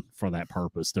around for that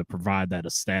purpose to provide that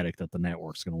aesthetic that the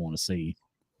network's going to want to see.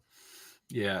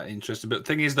 Yeah, interesting. But the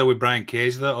thing is, though, with Brian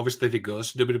Cage, though, obviously, if he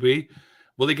goes to WWE,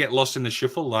 will he get lost in the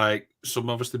shuffle like some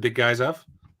of us, the big guys, have?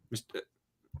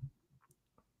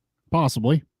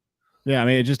 Possibly. Yeah, I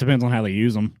mean, it just depends on how they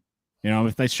use them. You know,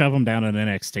 if they shove him down in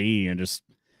NXT and just,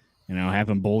 you know, have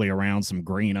him bully around some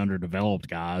green underdeveloped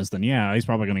guys, then yeah, he's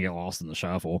probably going to get lost in the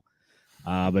shuffle.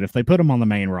 But if they put him on the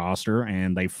main roster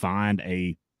and they find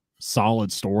a solid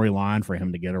storyline for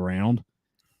him to get around,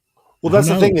 well, that's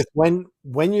the thing is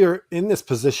when you're in this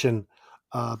position,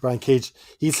 Brian Cage,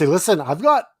 he'd say, "Listen, I've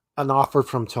got an offer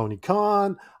from Tony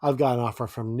Khan. I've got an offer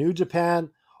from New Japan.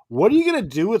 What are you going to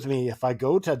do with me if I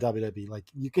go to WWE? Like,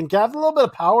 you can have a little bit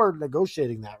of power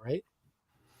negotiating that, right?"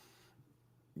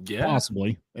 Yeah,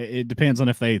 possibly. It depends on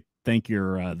if they think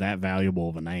you're that valuable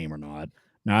of a name or not.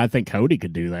 Now, I think Cody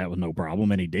could do that with no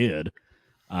problem, and he did.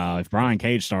 If Brian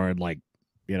Cage started, like,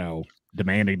 you know,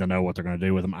 demanding to know what they're going to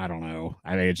do with him, I don't know.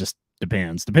 I mean, it just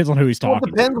depends. Depends on who he's talking.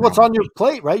 It depends what's on your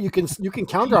plate, right? You can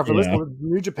counter offer. Yeah. Listen,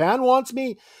 New Japan wants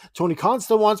me. Tony Khan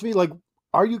still wants me. Like,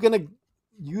 are you going to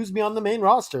use me on the main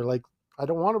roster? Like, I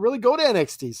don't want to really go to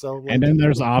NXT. So, like, and then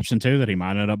there's the option too that he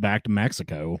might end up back to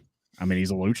Mexico. I mean,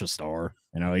 he's a lucha star.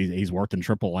 You know, he's worked in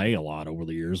AAA a lot over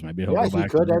the years. Maybe he'll go back. He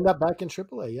could end up back in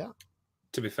AAA. Yeah.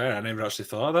 To be fair, I never actually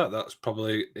thought of that. That's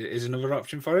probably is another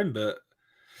option for him, but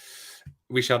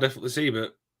we shall definitely see.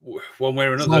 But one way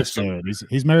or another,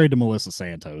 he's married to Melissa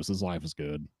Santos. His life is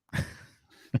good.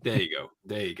 There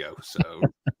you go. So,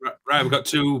 right, we've got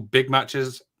two big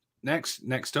matches next.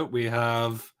 Next up, we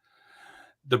have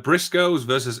the Briscoes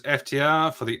versus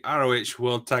FTR for the ROH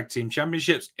World Tag Team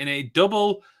Championships in a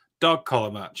double dog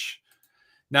collar match.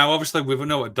 Now, obviously, we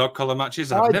know what dog collar match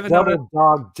is. I've never known it.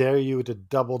 Dog dare you to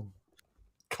double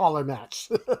collar match.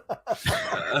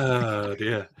 Oh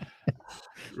dear.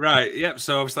 Right. Yep.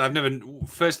 So obviously, I've never.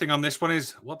 First thing on this one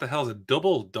is what the hell is a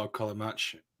double dog collar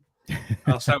match?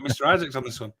 I'll start Mr. Eyesiks on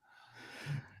this one.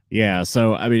 Yeah.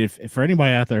 So I mean, if for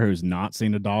anybody out there who's not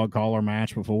seen a dog collar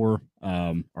match before,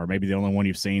 or maybe the only one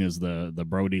you've seen is the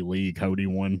Brody Lee Cody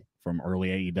one from early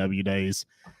AEW days,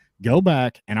 go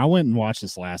back, and I went and watched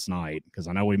this last night because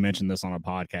I know we mentioned this on a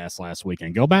podcast last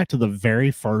weekend. Go back to the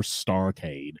very first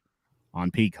Starrcade on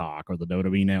Peacock or the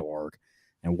WWE Network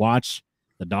and watch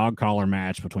the dog collar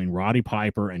match between Roddy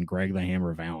Piper and Greg the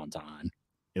Hammer Valentine.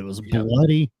 It was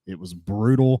bloody. It was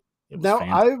brutal. It was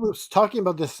fantastic. I was talking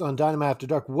about this on Dynamite After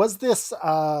Dark. Was this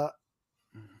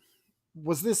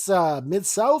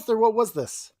Mid-South or what was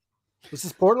this? Was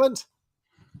this Portland?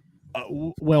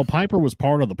 Well, Piper was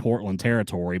part of the Portland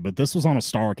territory, but this was on a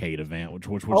Starrcade event, which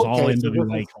was all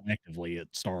NWA collectively at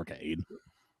Starrcade.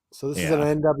 So this is an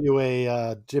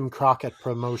NWA Jim Crockett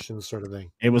promotion sort of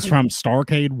thing. It was from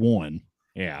Starrcade 1.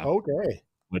 Yeah. Okay.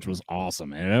 Which was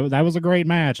awesome. And that was a great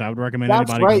match. I would recommend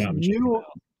anybody right. go out and check it out.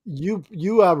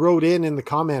 You wrote in the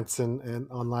comments and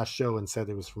on last show and said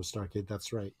it was from Starrcade.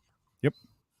 That's right. Yep.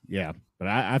 Yeah. But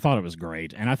I thought it was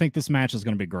great. And I think this match is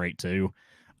going to be great too.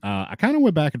 I kind of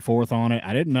went back and forth on it.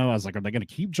 I didn't know. I was like, are they going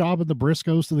to keep jobbing the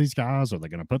Briscoes to these guys? Are they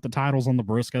going to put the titles on the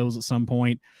Briscoes at some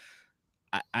point?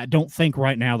 I don't think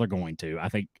right now they're going to. I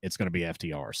think it's going to be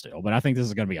FTR still. But I think this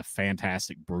is going to be a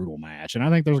fantastic, brutal match. And I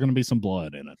think there's going to be some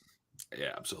blood in it.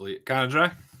 Yeah, absolutely. Kind of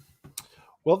dry.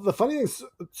 Well, the funny thing is,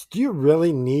 do you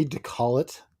really need to call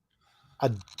it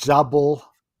a double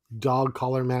dog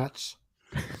collar match?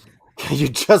 Can you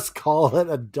just call it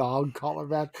a dog collar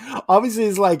match? Obviously,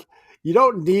 it's like, you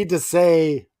don't need to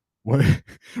say.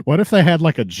 What if they had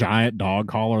like a giant dog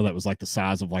collar that was like the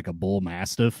size of like a bull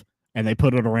mastiff and they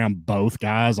put it around both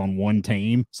guys on one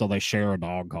team so they share a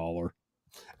dog collar?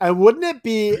 And wouldn't it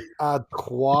be a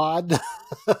quad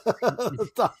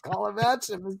dog collar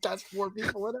match if it's got 4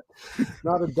 people in it?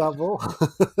 Not a double.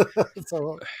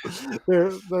 So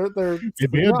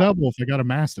it'd be a double if they got a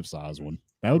mastiff size one.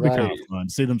 That would be kind of fun.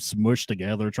 See them smushed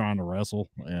together trying to wrestle.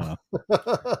 Yeah.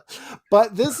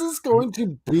 But this is going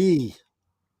to be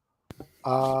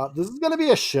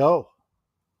a show.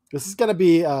 This is going to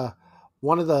be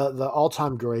one of the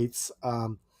all-time greats.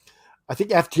 I think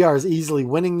FTR is easily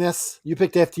winning this. You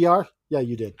picked FTR? Yeah,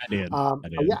 you did. I did.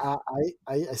 But yeah,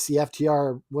 I see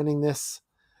FTR winning this,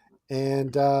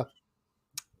 and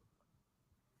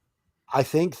I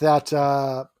think that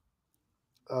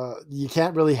you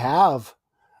can't really have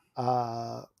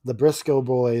the Briscoe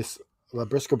boys, the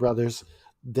Briscoe brothers,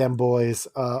 them boys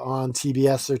on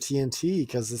TBS or TNT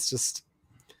because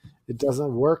it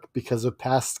doesn't work because of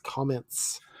past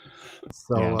comments.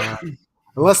 So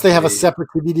unless they have a separate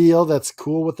TV deal that's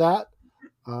cool with that,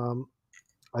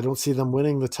 I don't see them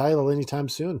winning the title anytime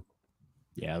soon.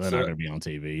 Yeah, they're not going to be on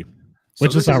TV. So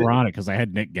Which is this ironic because they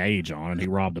had Nick Gage on and he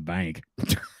robbed a bank.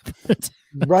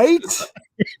 Right?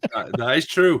 That is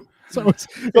true. So it's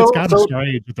kind of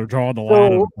strange that they're drawing the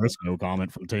line on the Briscoe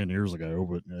comment from 10 years ago.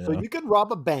 But yeah. So you can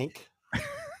rob a bank.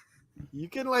 You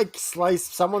can like slice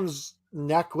someone's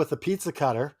neck with a pizza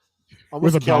cutter.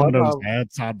 With a Domino's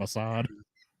ad side by side.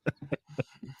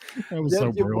 That was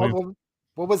so brilliant.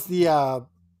 What was the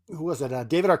who was it?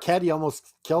 David Arquette, he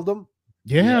almost killed him.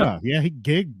 Yeah, he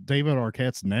gigged David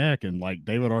Arquette's neck and like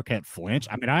David Arquette flinched.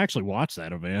 I mean, I actually watched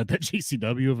that event, that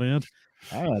GCW event.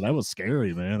 That was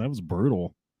scary, man. That was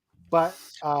brutal. But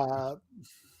that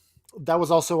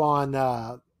was also on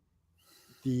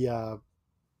the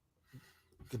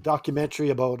documentary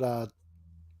about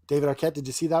David Arquette. Did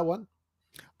you see that one?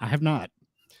 I have not.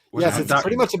 Yes, it's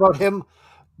pretty much about him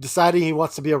deciding he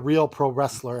wants to be a real pro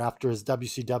wrestler after his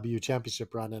WCW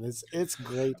championship run, and it's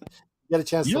great. You get a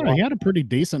chance to watch. He had a pretty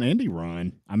decent indie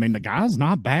run. I mean, the guy's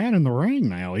not bad in the ring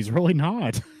now. He's really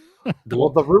not. Well,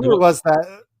 the rumor was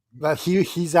that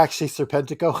he's actually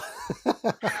Serpentico.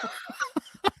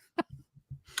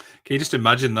 Can you just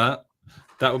imagine that?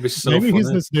 That would be so Maybe funny.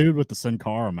 He's this dude with the Sin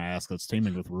Cara mask that's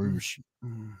teaming with Rouge.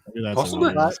 Maybe that's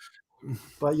Possibly.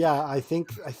 But yeah, I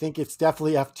think it's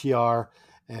definitely FTR,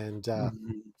 and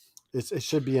it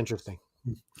should be interesting.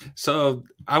 So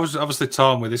I was obviously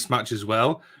torn with this match as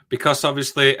well because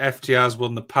obviously FTR's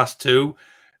won the past two.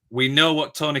 We know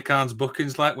what Tony Khan's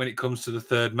booking's like when it comes to the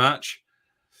third match.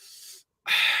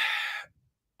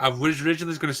 I was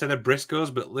originally going to say the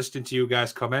Briscoes, but listening to you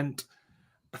guys comment,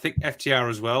 I think FTR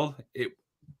as well.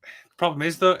 Problem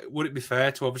is though, would it be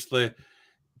fair to obviously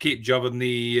keep jobbing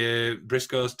the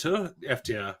Briscoes to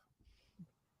FTR?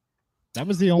 That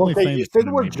was the only thing. You say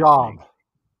the word job.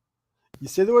 You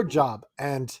say the word job,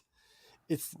 and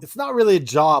it's not really a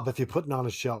job if you're putting on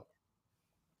a show.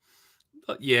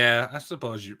 Yeah, I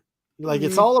suppose you. Like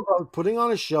it's all about putting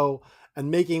on a show and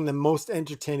making the most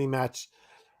entertaining match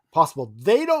possible.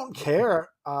 They don't care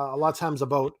a lot of times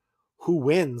about who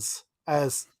wins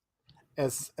as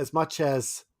much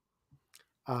as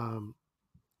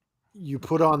you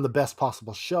put on the best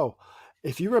possible show.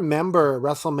 If you remember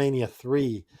WrestleMania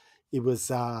 3, it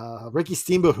was Ricky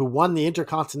Steamboat who won the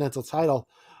Intercontinental title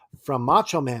from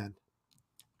Macho Man.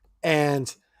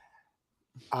 And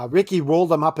Ricky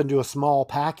rolled him up into a small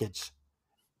package.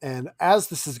 And as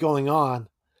this is going on,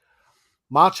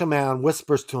 Macho Man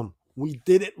whispers to him, "We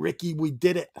did it, Ricky, we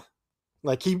did it."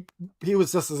 Like he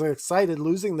was just as excited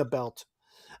losing the belt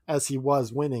as he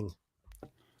was winning.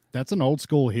 That's an old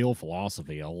school heel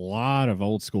philosophy. A lot of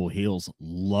old school heels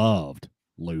loved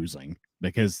losing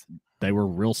because they were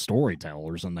real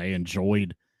storytellers and they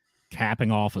enjoyed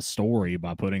capping off a story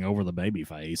by putting over the baby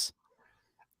face.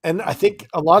 And I think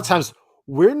a lot of times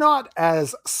we're not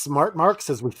as smart marks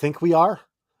as we think we are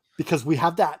because we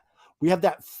have that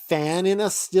fan in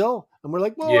us still. And we're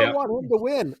like, well, I want him to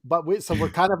win. But so we're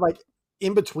kind of like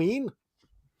in between.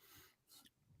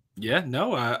 Yeah,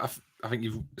 no, I think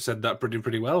you've said that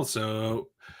pretty well. So,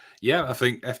 yeah, I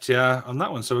think FTR on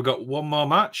that one. So we've got one more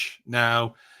match.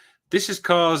 Now, this has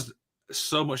caused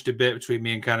so much debate between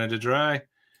me and Canada Dry.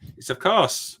 It's, of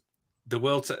course, the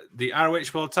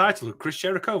ROH World title, Chris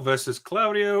Jericho versus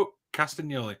Claudio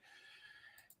Castagnoli.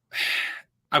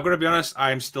 I'm going to be honest,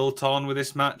 I am still torn with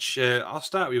this match. I'll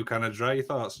start with you, Canada Dry. Your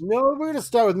thoughts? No, we're going to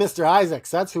start with Mr. Eyesiks.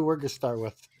 That's who we're going to start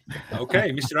with.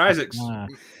 Okay, Mr. Eyesiks.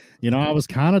 I was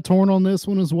kind of torn on this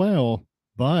one as well,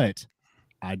 but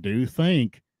I do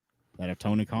think that if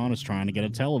Tony Khan is trying to get a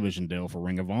television deal for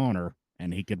Ring of Honor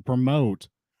and he could promote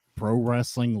pro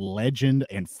wrestling legend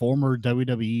and former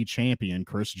WWE champion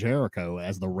Chris Jericho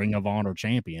as the Ring of Honor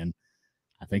champion,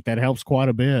 I think that helps quite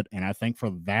a bit. And I think for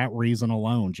that reason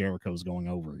alone, Jericho's going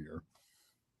over here.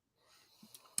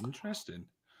 Interesting.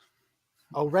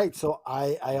 Oh, right. So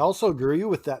I also agree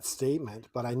with that statement,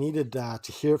 but I needed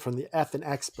to hear from the effing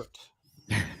expert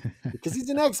because he's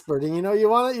an expert, and you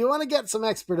want to get some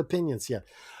expert opinions here.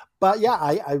 But yeah,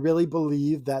 I really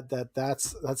believe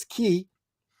that's key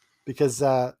because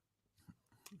while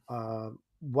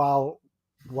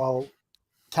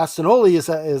Castagnoli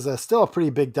is still a pretty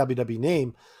big WWE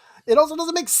name, it also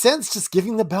doesn't make sense just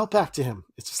giving the belt back to him.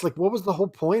 It's just like, what was the whole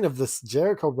point of this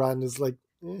Jericho run? Is like,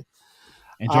 And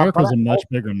but Jericho's a much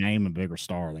bigger name and bigger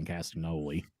star than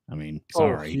Castagnoli. I mean,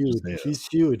 sorry, he just huge. is. He's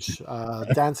huge.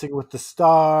 Dancing with the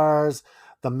Stars,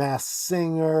 The Masked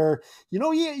Singer. You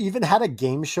know, he even had a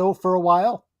game show for a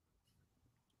while.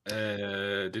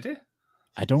 Did he?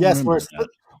 I don't Yes, remember that.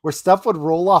 where stuff would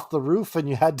roll off the roof and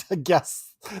you had to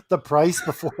guess the price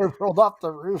before it rolled off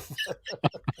the roof.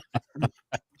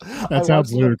 That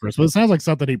sounds ludicrous, but it sounds like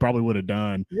something he probably would have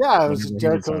done. Yeah, it was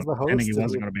Jericho was the pretending host. he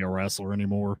wasn't going to be a wrestler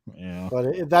anymore. Yeah,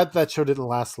 but that show didn't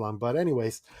last long. But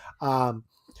anyways, yeah,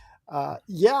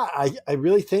 I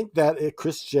really think that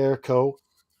Chris Jericho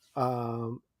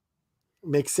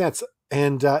makes sense,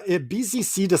 and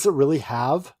BCC doesn't really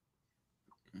have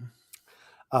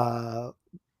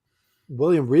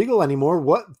William Regal anymore.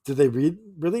 What do they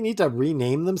really need to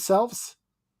rename themselves?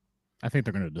 I think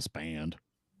they're going to disband.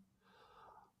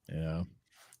 Yeah,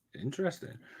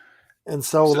 interesting. And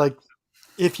so like,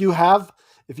 if you have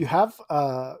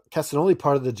Castagnoli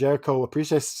part of the Jericho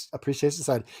appreciation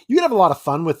side, you can have a lot of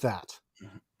fun with that.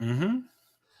 Mm-hmm.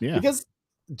 Yeah, because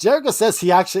Jericho says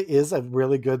he actually is a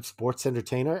really good sports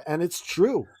entertainer, and it's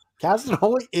true.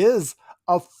 Castagnoli is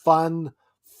a fun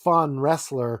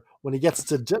wrestler when he gets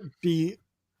to be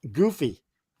goofy.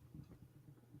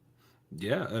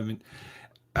 Yeah, I mean,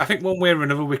 I think one way or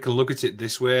another we can look at it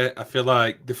this way. I feel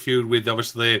like the feud with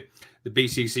obviously the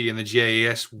BCC and the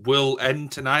JAS will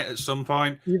end tonight at some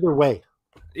point. Either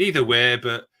way,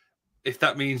 but if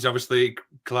that means obviously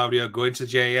Claudio going to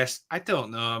JAS, I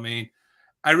don't know. I mean,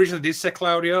 I originally did say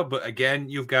Claudio, but again,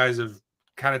 you guys have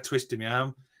kind of twisted me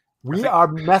arm. We are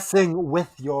messing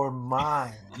with your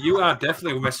mind. You are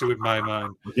definitely messing with my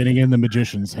mind. We're getting in the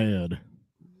magician's head.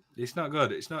 It's not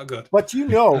good. It's not good. But you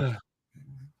know,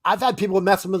 I've had people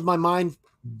messing with my mind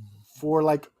for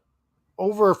like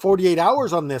over 48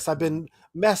 hours on this. I've been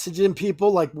messaging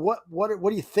people like, what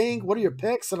do you think? What are your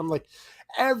picks? And I'm like,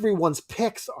 everyone's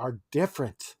picks are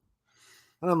different.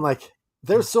 And I'm like,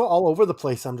 they're so all over the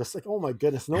place. I'm just like, oh my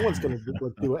goodness, no one's going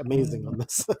to do amazing on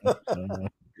this.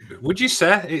 Would you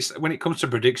say it's when it comes to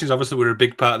predictions? Obviously, we're a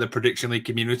big part of the prediction league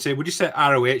community. Would you say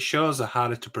ROH shows are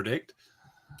harder to predict?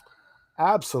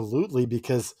 Absolutely,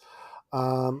 because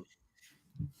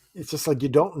it's just like you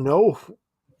don't know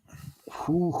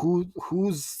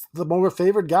who's the more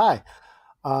favored guy.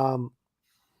 What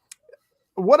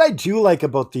I do like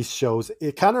about these shows,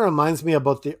 it kind of reminds me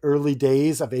about the early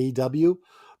days of AEW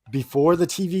before the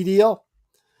TV deal,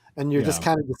 and you're just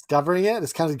kind of discovering it.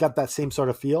 It's kind of got that same sort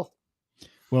of feel.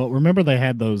 Well, remember they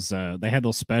had those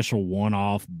special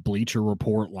one-off Bleacher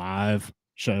Report live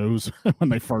shows when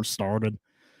they first started.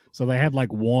 So they had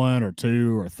like 1 or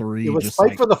 2 or 3. It was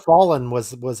Fight for the Fallen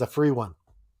was a free one.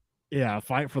 Yeah,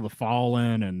 Fight for the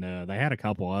Fallen, and they had a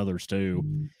couple others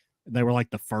too. They were like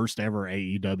the first ever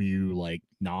AEW like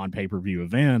non-pay-per-view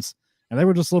events, and they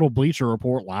were just little Bleacher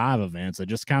Report live events. It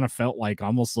just kind of felt like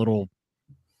almost little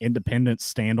independent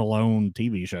standalone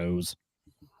TV shows,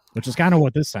 which is kind of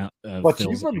what this but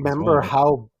you remember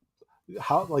how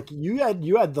like you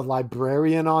had the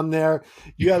librarian on there.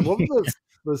 You had what was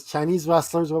those Chinese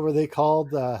wrestlers? What were they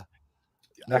called? The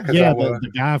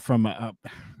guy from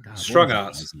Strong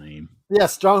Arts. His name. Yeah,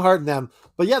 Strongheart and them.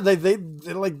 But yeah, they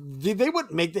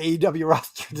wouldn't make the AEW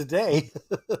roster today.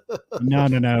 No,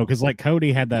 because like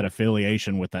Cody had that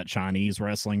affiliation with that Chinese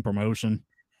wrestling promotion,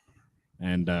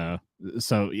 and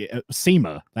so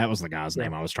SEMA, that was the guy's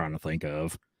name I was trying to think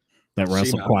of. That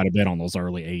wrestled quite a bit on those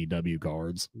early AEW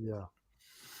cards. Yeah.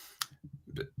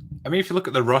 I mean, if you look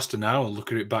at the roster now and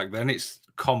look at it back then, it's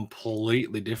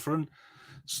completely different.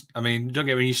 I mean, don't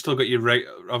get me, you still got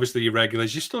obviously your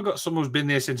regulars. You still got someone who's been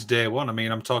there since day one. I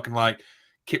mean, I'm talking like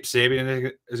Kip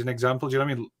Sabian as an example. Do you know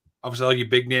what I mean? Obviously, all your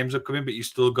big names have come in, but you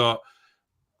still got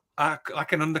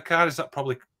like an undercard. Is that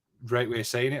probably the right way of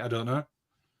saying it? I don't know.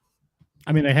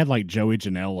 I mean, they had like Joey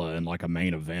Janela in like a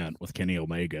main event with Kenny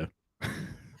Omega.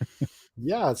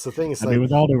 Yeah, it's the thing. I mean,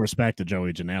 with all due respect to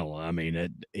Joey Janela, I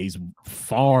mean, he's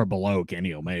far below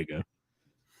Kenny Omega.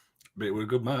 But it was a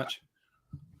good match.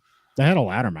 They had a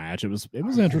ladder match. It was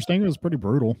interesting. It was pretty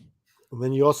brutal. And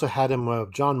then you also had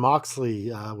him John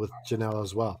Moxley with Janela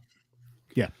as well.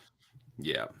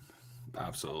 Yeah,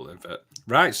 absolutely.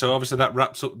 Right, so obviously that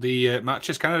wraps up the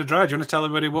matches. Canada Dry, do you want to tell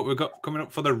everybody what we've got coming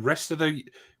up for the rest of the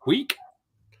week?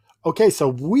 Okay, so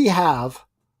we have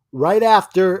right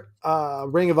after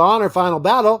Ring of Honor Final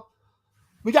Battle,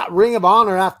 we got Ring of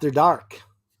Honor After Dark.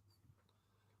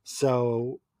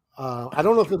 So I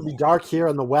don't know if it'll be dark here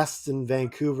in the West in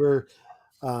Vancouver,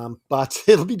 but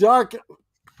it'll be dark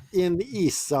in the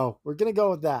East. So we're going to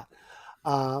go with that.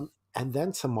 And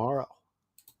then tomorrow,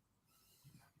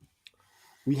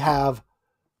 we have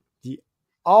the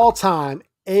all-time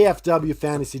AFW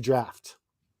fantasy draft.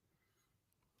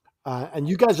 And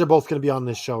you guys are both going to be on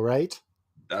this show, right?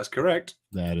 That's correct.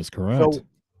 That is correct.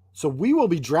 So we will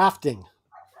be drafting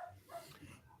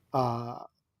to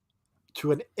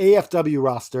an AFW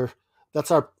roster.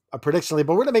 That's our prediction league,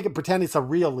 but we're going to make it pretend it's a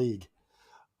real league.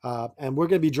 And we're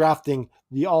going to be drafting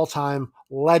the all-time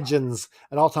legends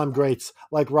and all-time greats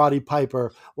like Roddy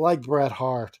Piper, like Bret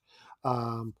Hart,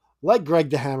 like Greg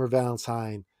the Hammer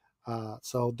Valentine.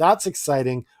 So that's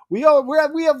exciting. We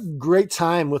have great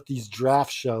time with these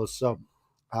draft shows. So,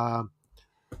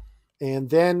 and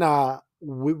then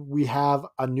we have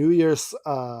a New Year's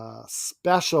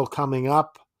special coming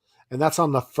up, and that's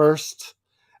on the 1st.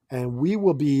 And we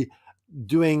will be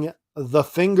doing the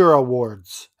Finger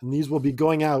Awards, and these will be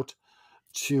going out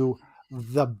to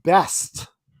the best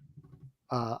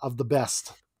of the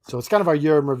best. So it's kind of our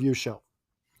year in review show.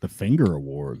 The Finger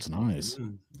Awards, nice.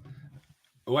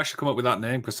 Oh, I should come up with that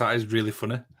name because that is really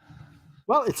funny.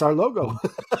 Well, it's our logo.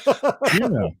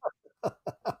 Yeah.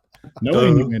 No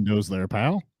innuendos there,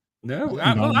 pal. No,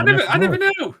 I never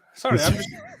know. Sorry,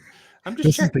 I'm just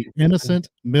this checking. is the innocent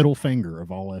middle finger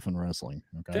of all effing wrestling.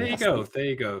 Okay. There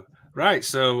you go. Right,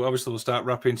 so obviously we'll start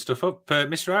wrapping stuff up.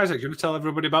 Mr. Isaac, do you want to tell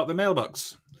everybody about the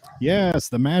mailbox? Yes,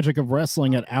 the magic of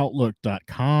wrestling at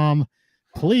outlook.com.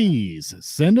 Please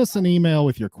send us an email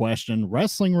with your question,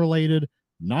 wrestling related,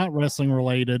 not wrestling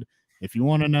related. If you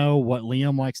want to know what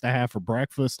Liam likes to have for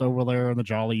breakfast over there in the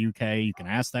Jolly UK, you can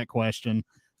ask that question.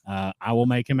 I will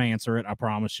make him answer it. I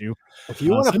promise you. If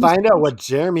you want to find out what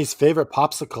Jeremy's favorite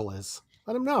popsicle is,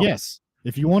 let him know. Yes.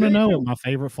 If you want to know what my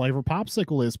favorite flavor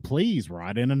popsicle is, please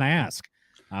write in and ask.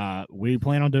 We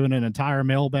plan on doing an entire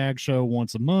mailbag show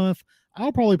once a month.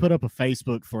 I'll probably put up a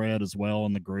Facebook thread as well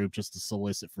in the group just to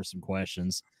solicit for some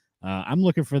questions. I'm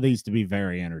looking for these to be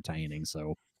very entertaining.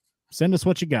 So send us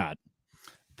what you got.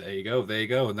 There you go.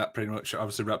 And that pretty much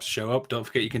obviously wraps the show up. Don't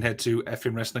forget you can head to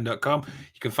fmwrestling.com.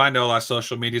 You can find all our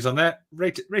social medias on there,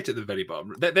 right at the very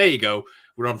bottom. There you go.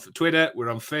 We're on Twitter,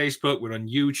 we're on Facebook, we're on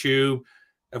YouTube.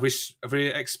 Have we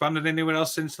expanded anywhere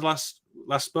else since the last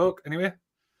spoke? Anyway?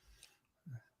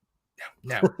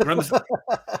 No. We're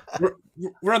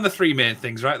on the three main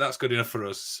things, right? That's good enough for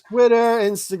us. Twitter,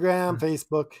 Instagram,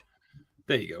 Facebook.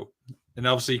 There you go. And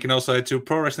obviously, you can also head to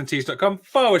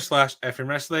prowrestlingtees.com/FM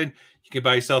Wrestling. You can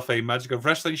buy yourself a Magic of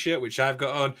Wrestling shirt, which I've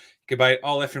got on. You can buy an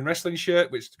All FM Wrestling shirt,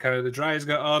 which Canada Dry has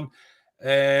got on.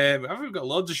 We've got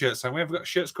loads of shirts, haven't we? We've got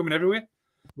shirts coming everywhere.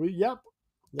 Yep.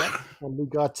 And we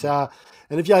got,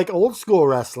 and if you like old school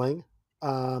wrestling,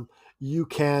 you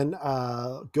can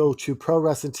go to Pro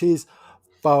Wrestling Tees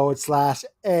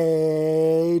 /Adrian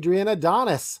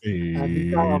Adonis. And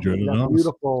he's got a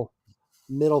beautiful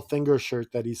middle finger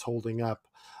shirt that he's holding up.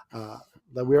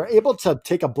 That we were able to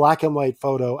take a black and white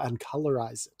photo and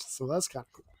colorize it. So that's kind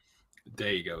of cool.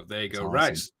 There you go. Awesome.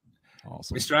 Right.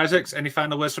 Awesome. Mr. Isaacs, any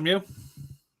final words from you?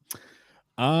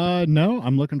 No,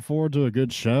 I'm looking forward to a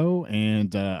good show,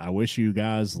 and I wish you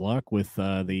guys luck with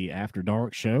the After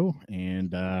Dark show,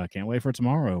 and can't wait for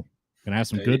tomorrow. Gonna have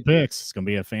some good picks. It's gonna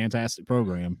be a fantastic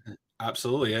program.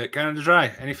 Absolutely. Canada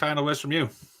Dry, any final words from you?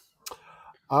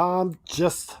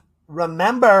 Just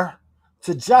remember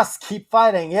to just keep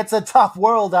fighting. It's a tough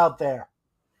world out there.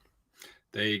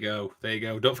 There you go.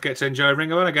 Don't forget to enjoy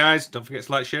Ring of Honor, guys. Don't forget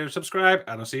to like, share, and subscribe,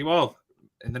 and I'll see you all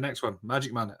in the next one.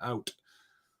 Magic Man out.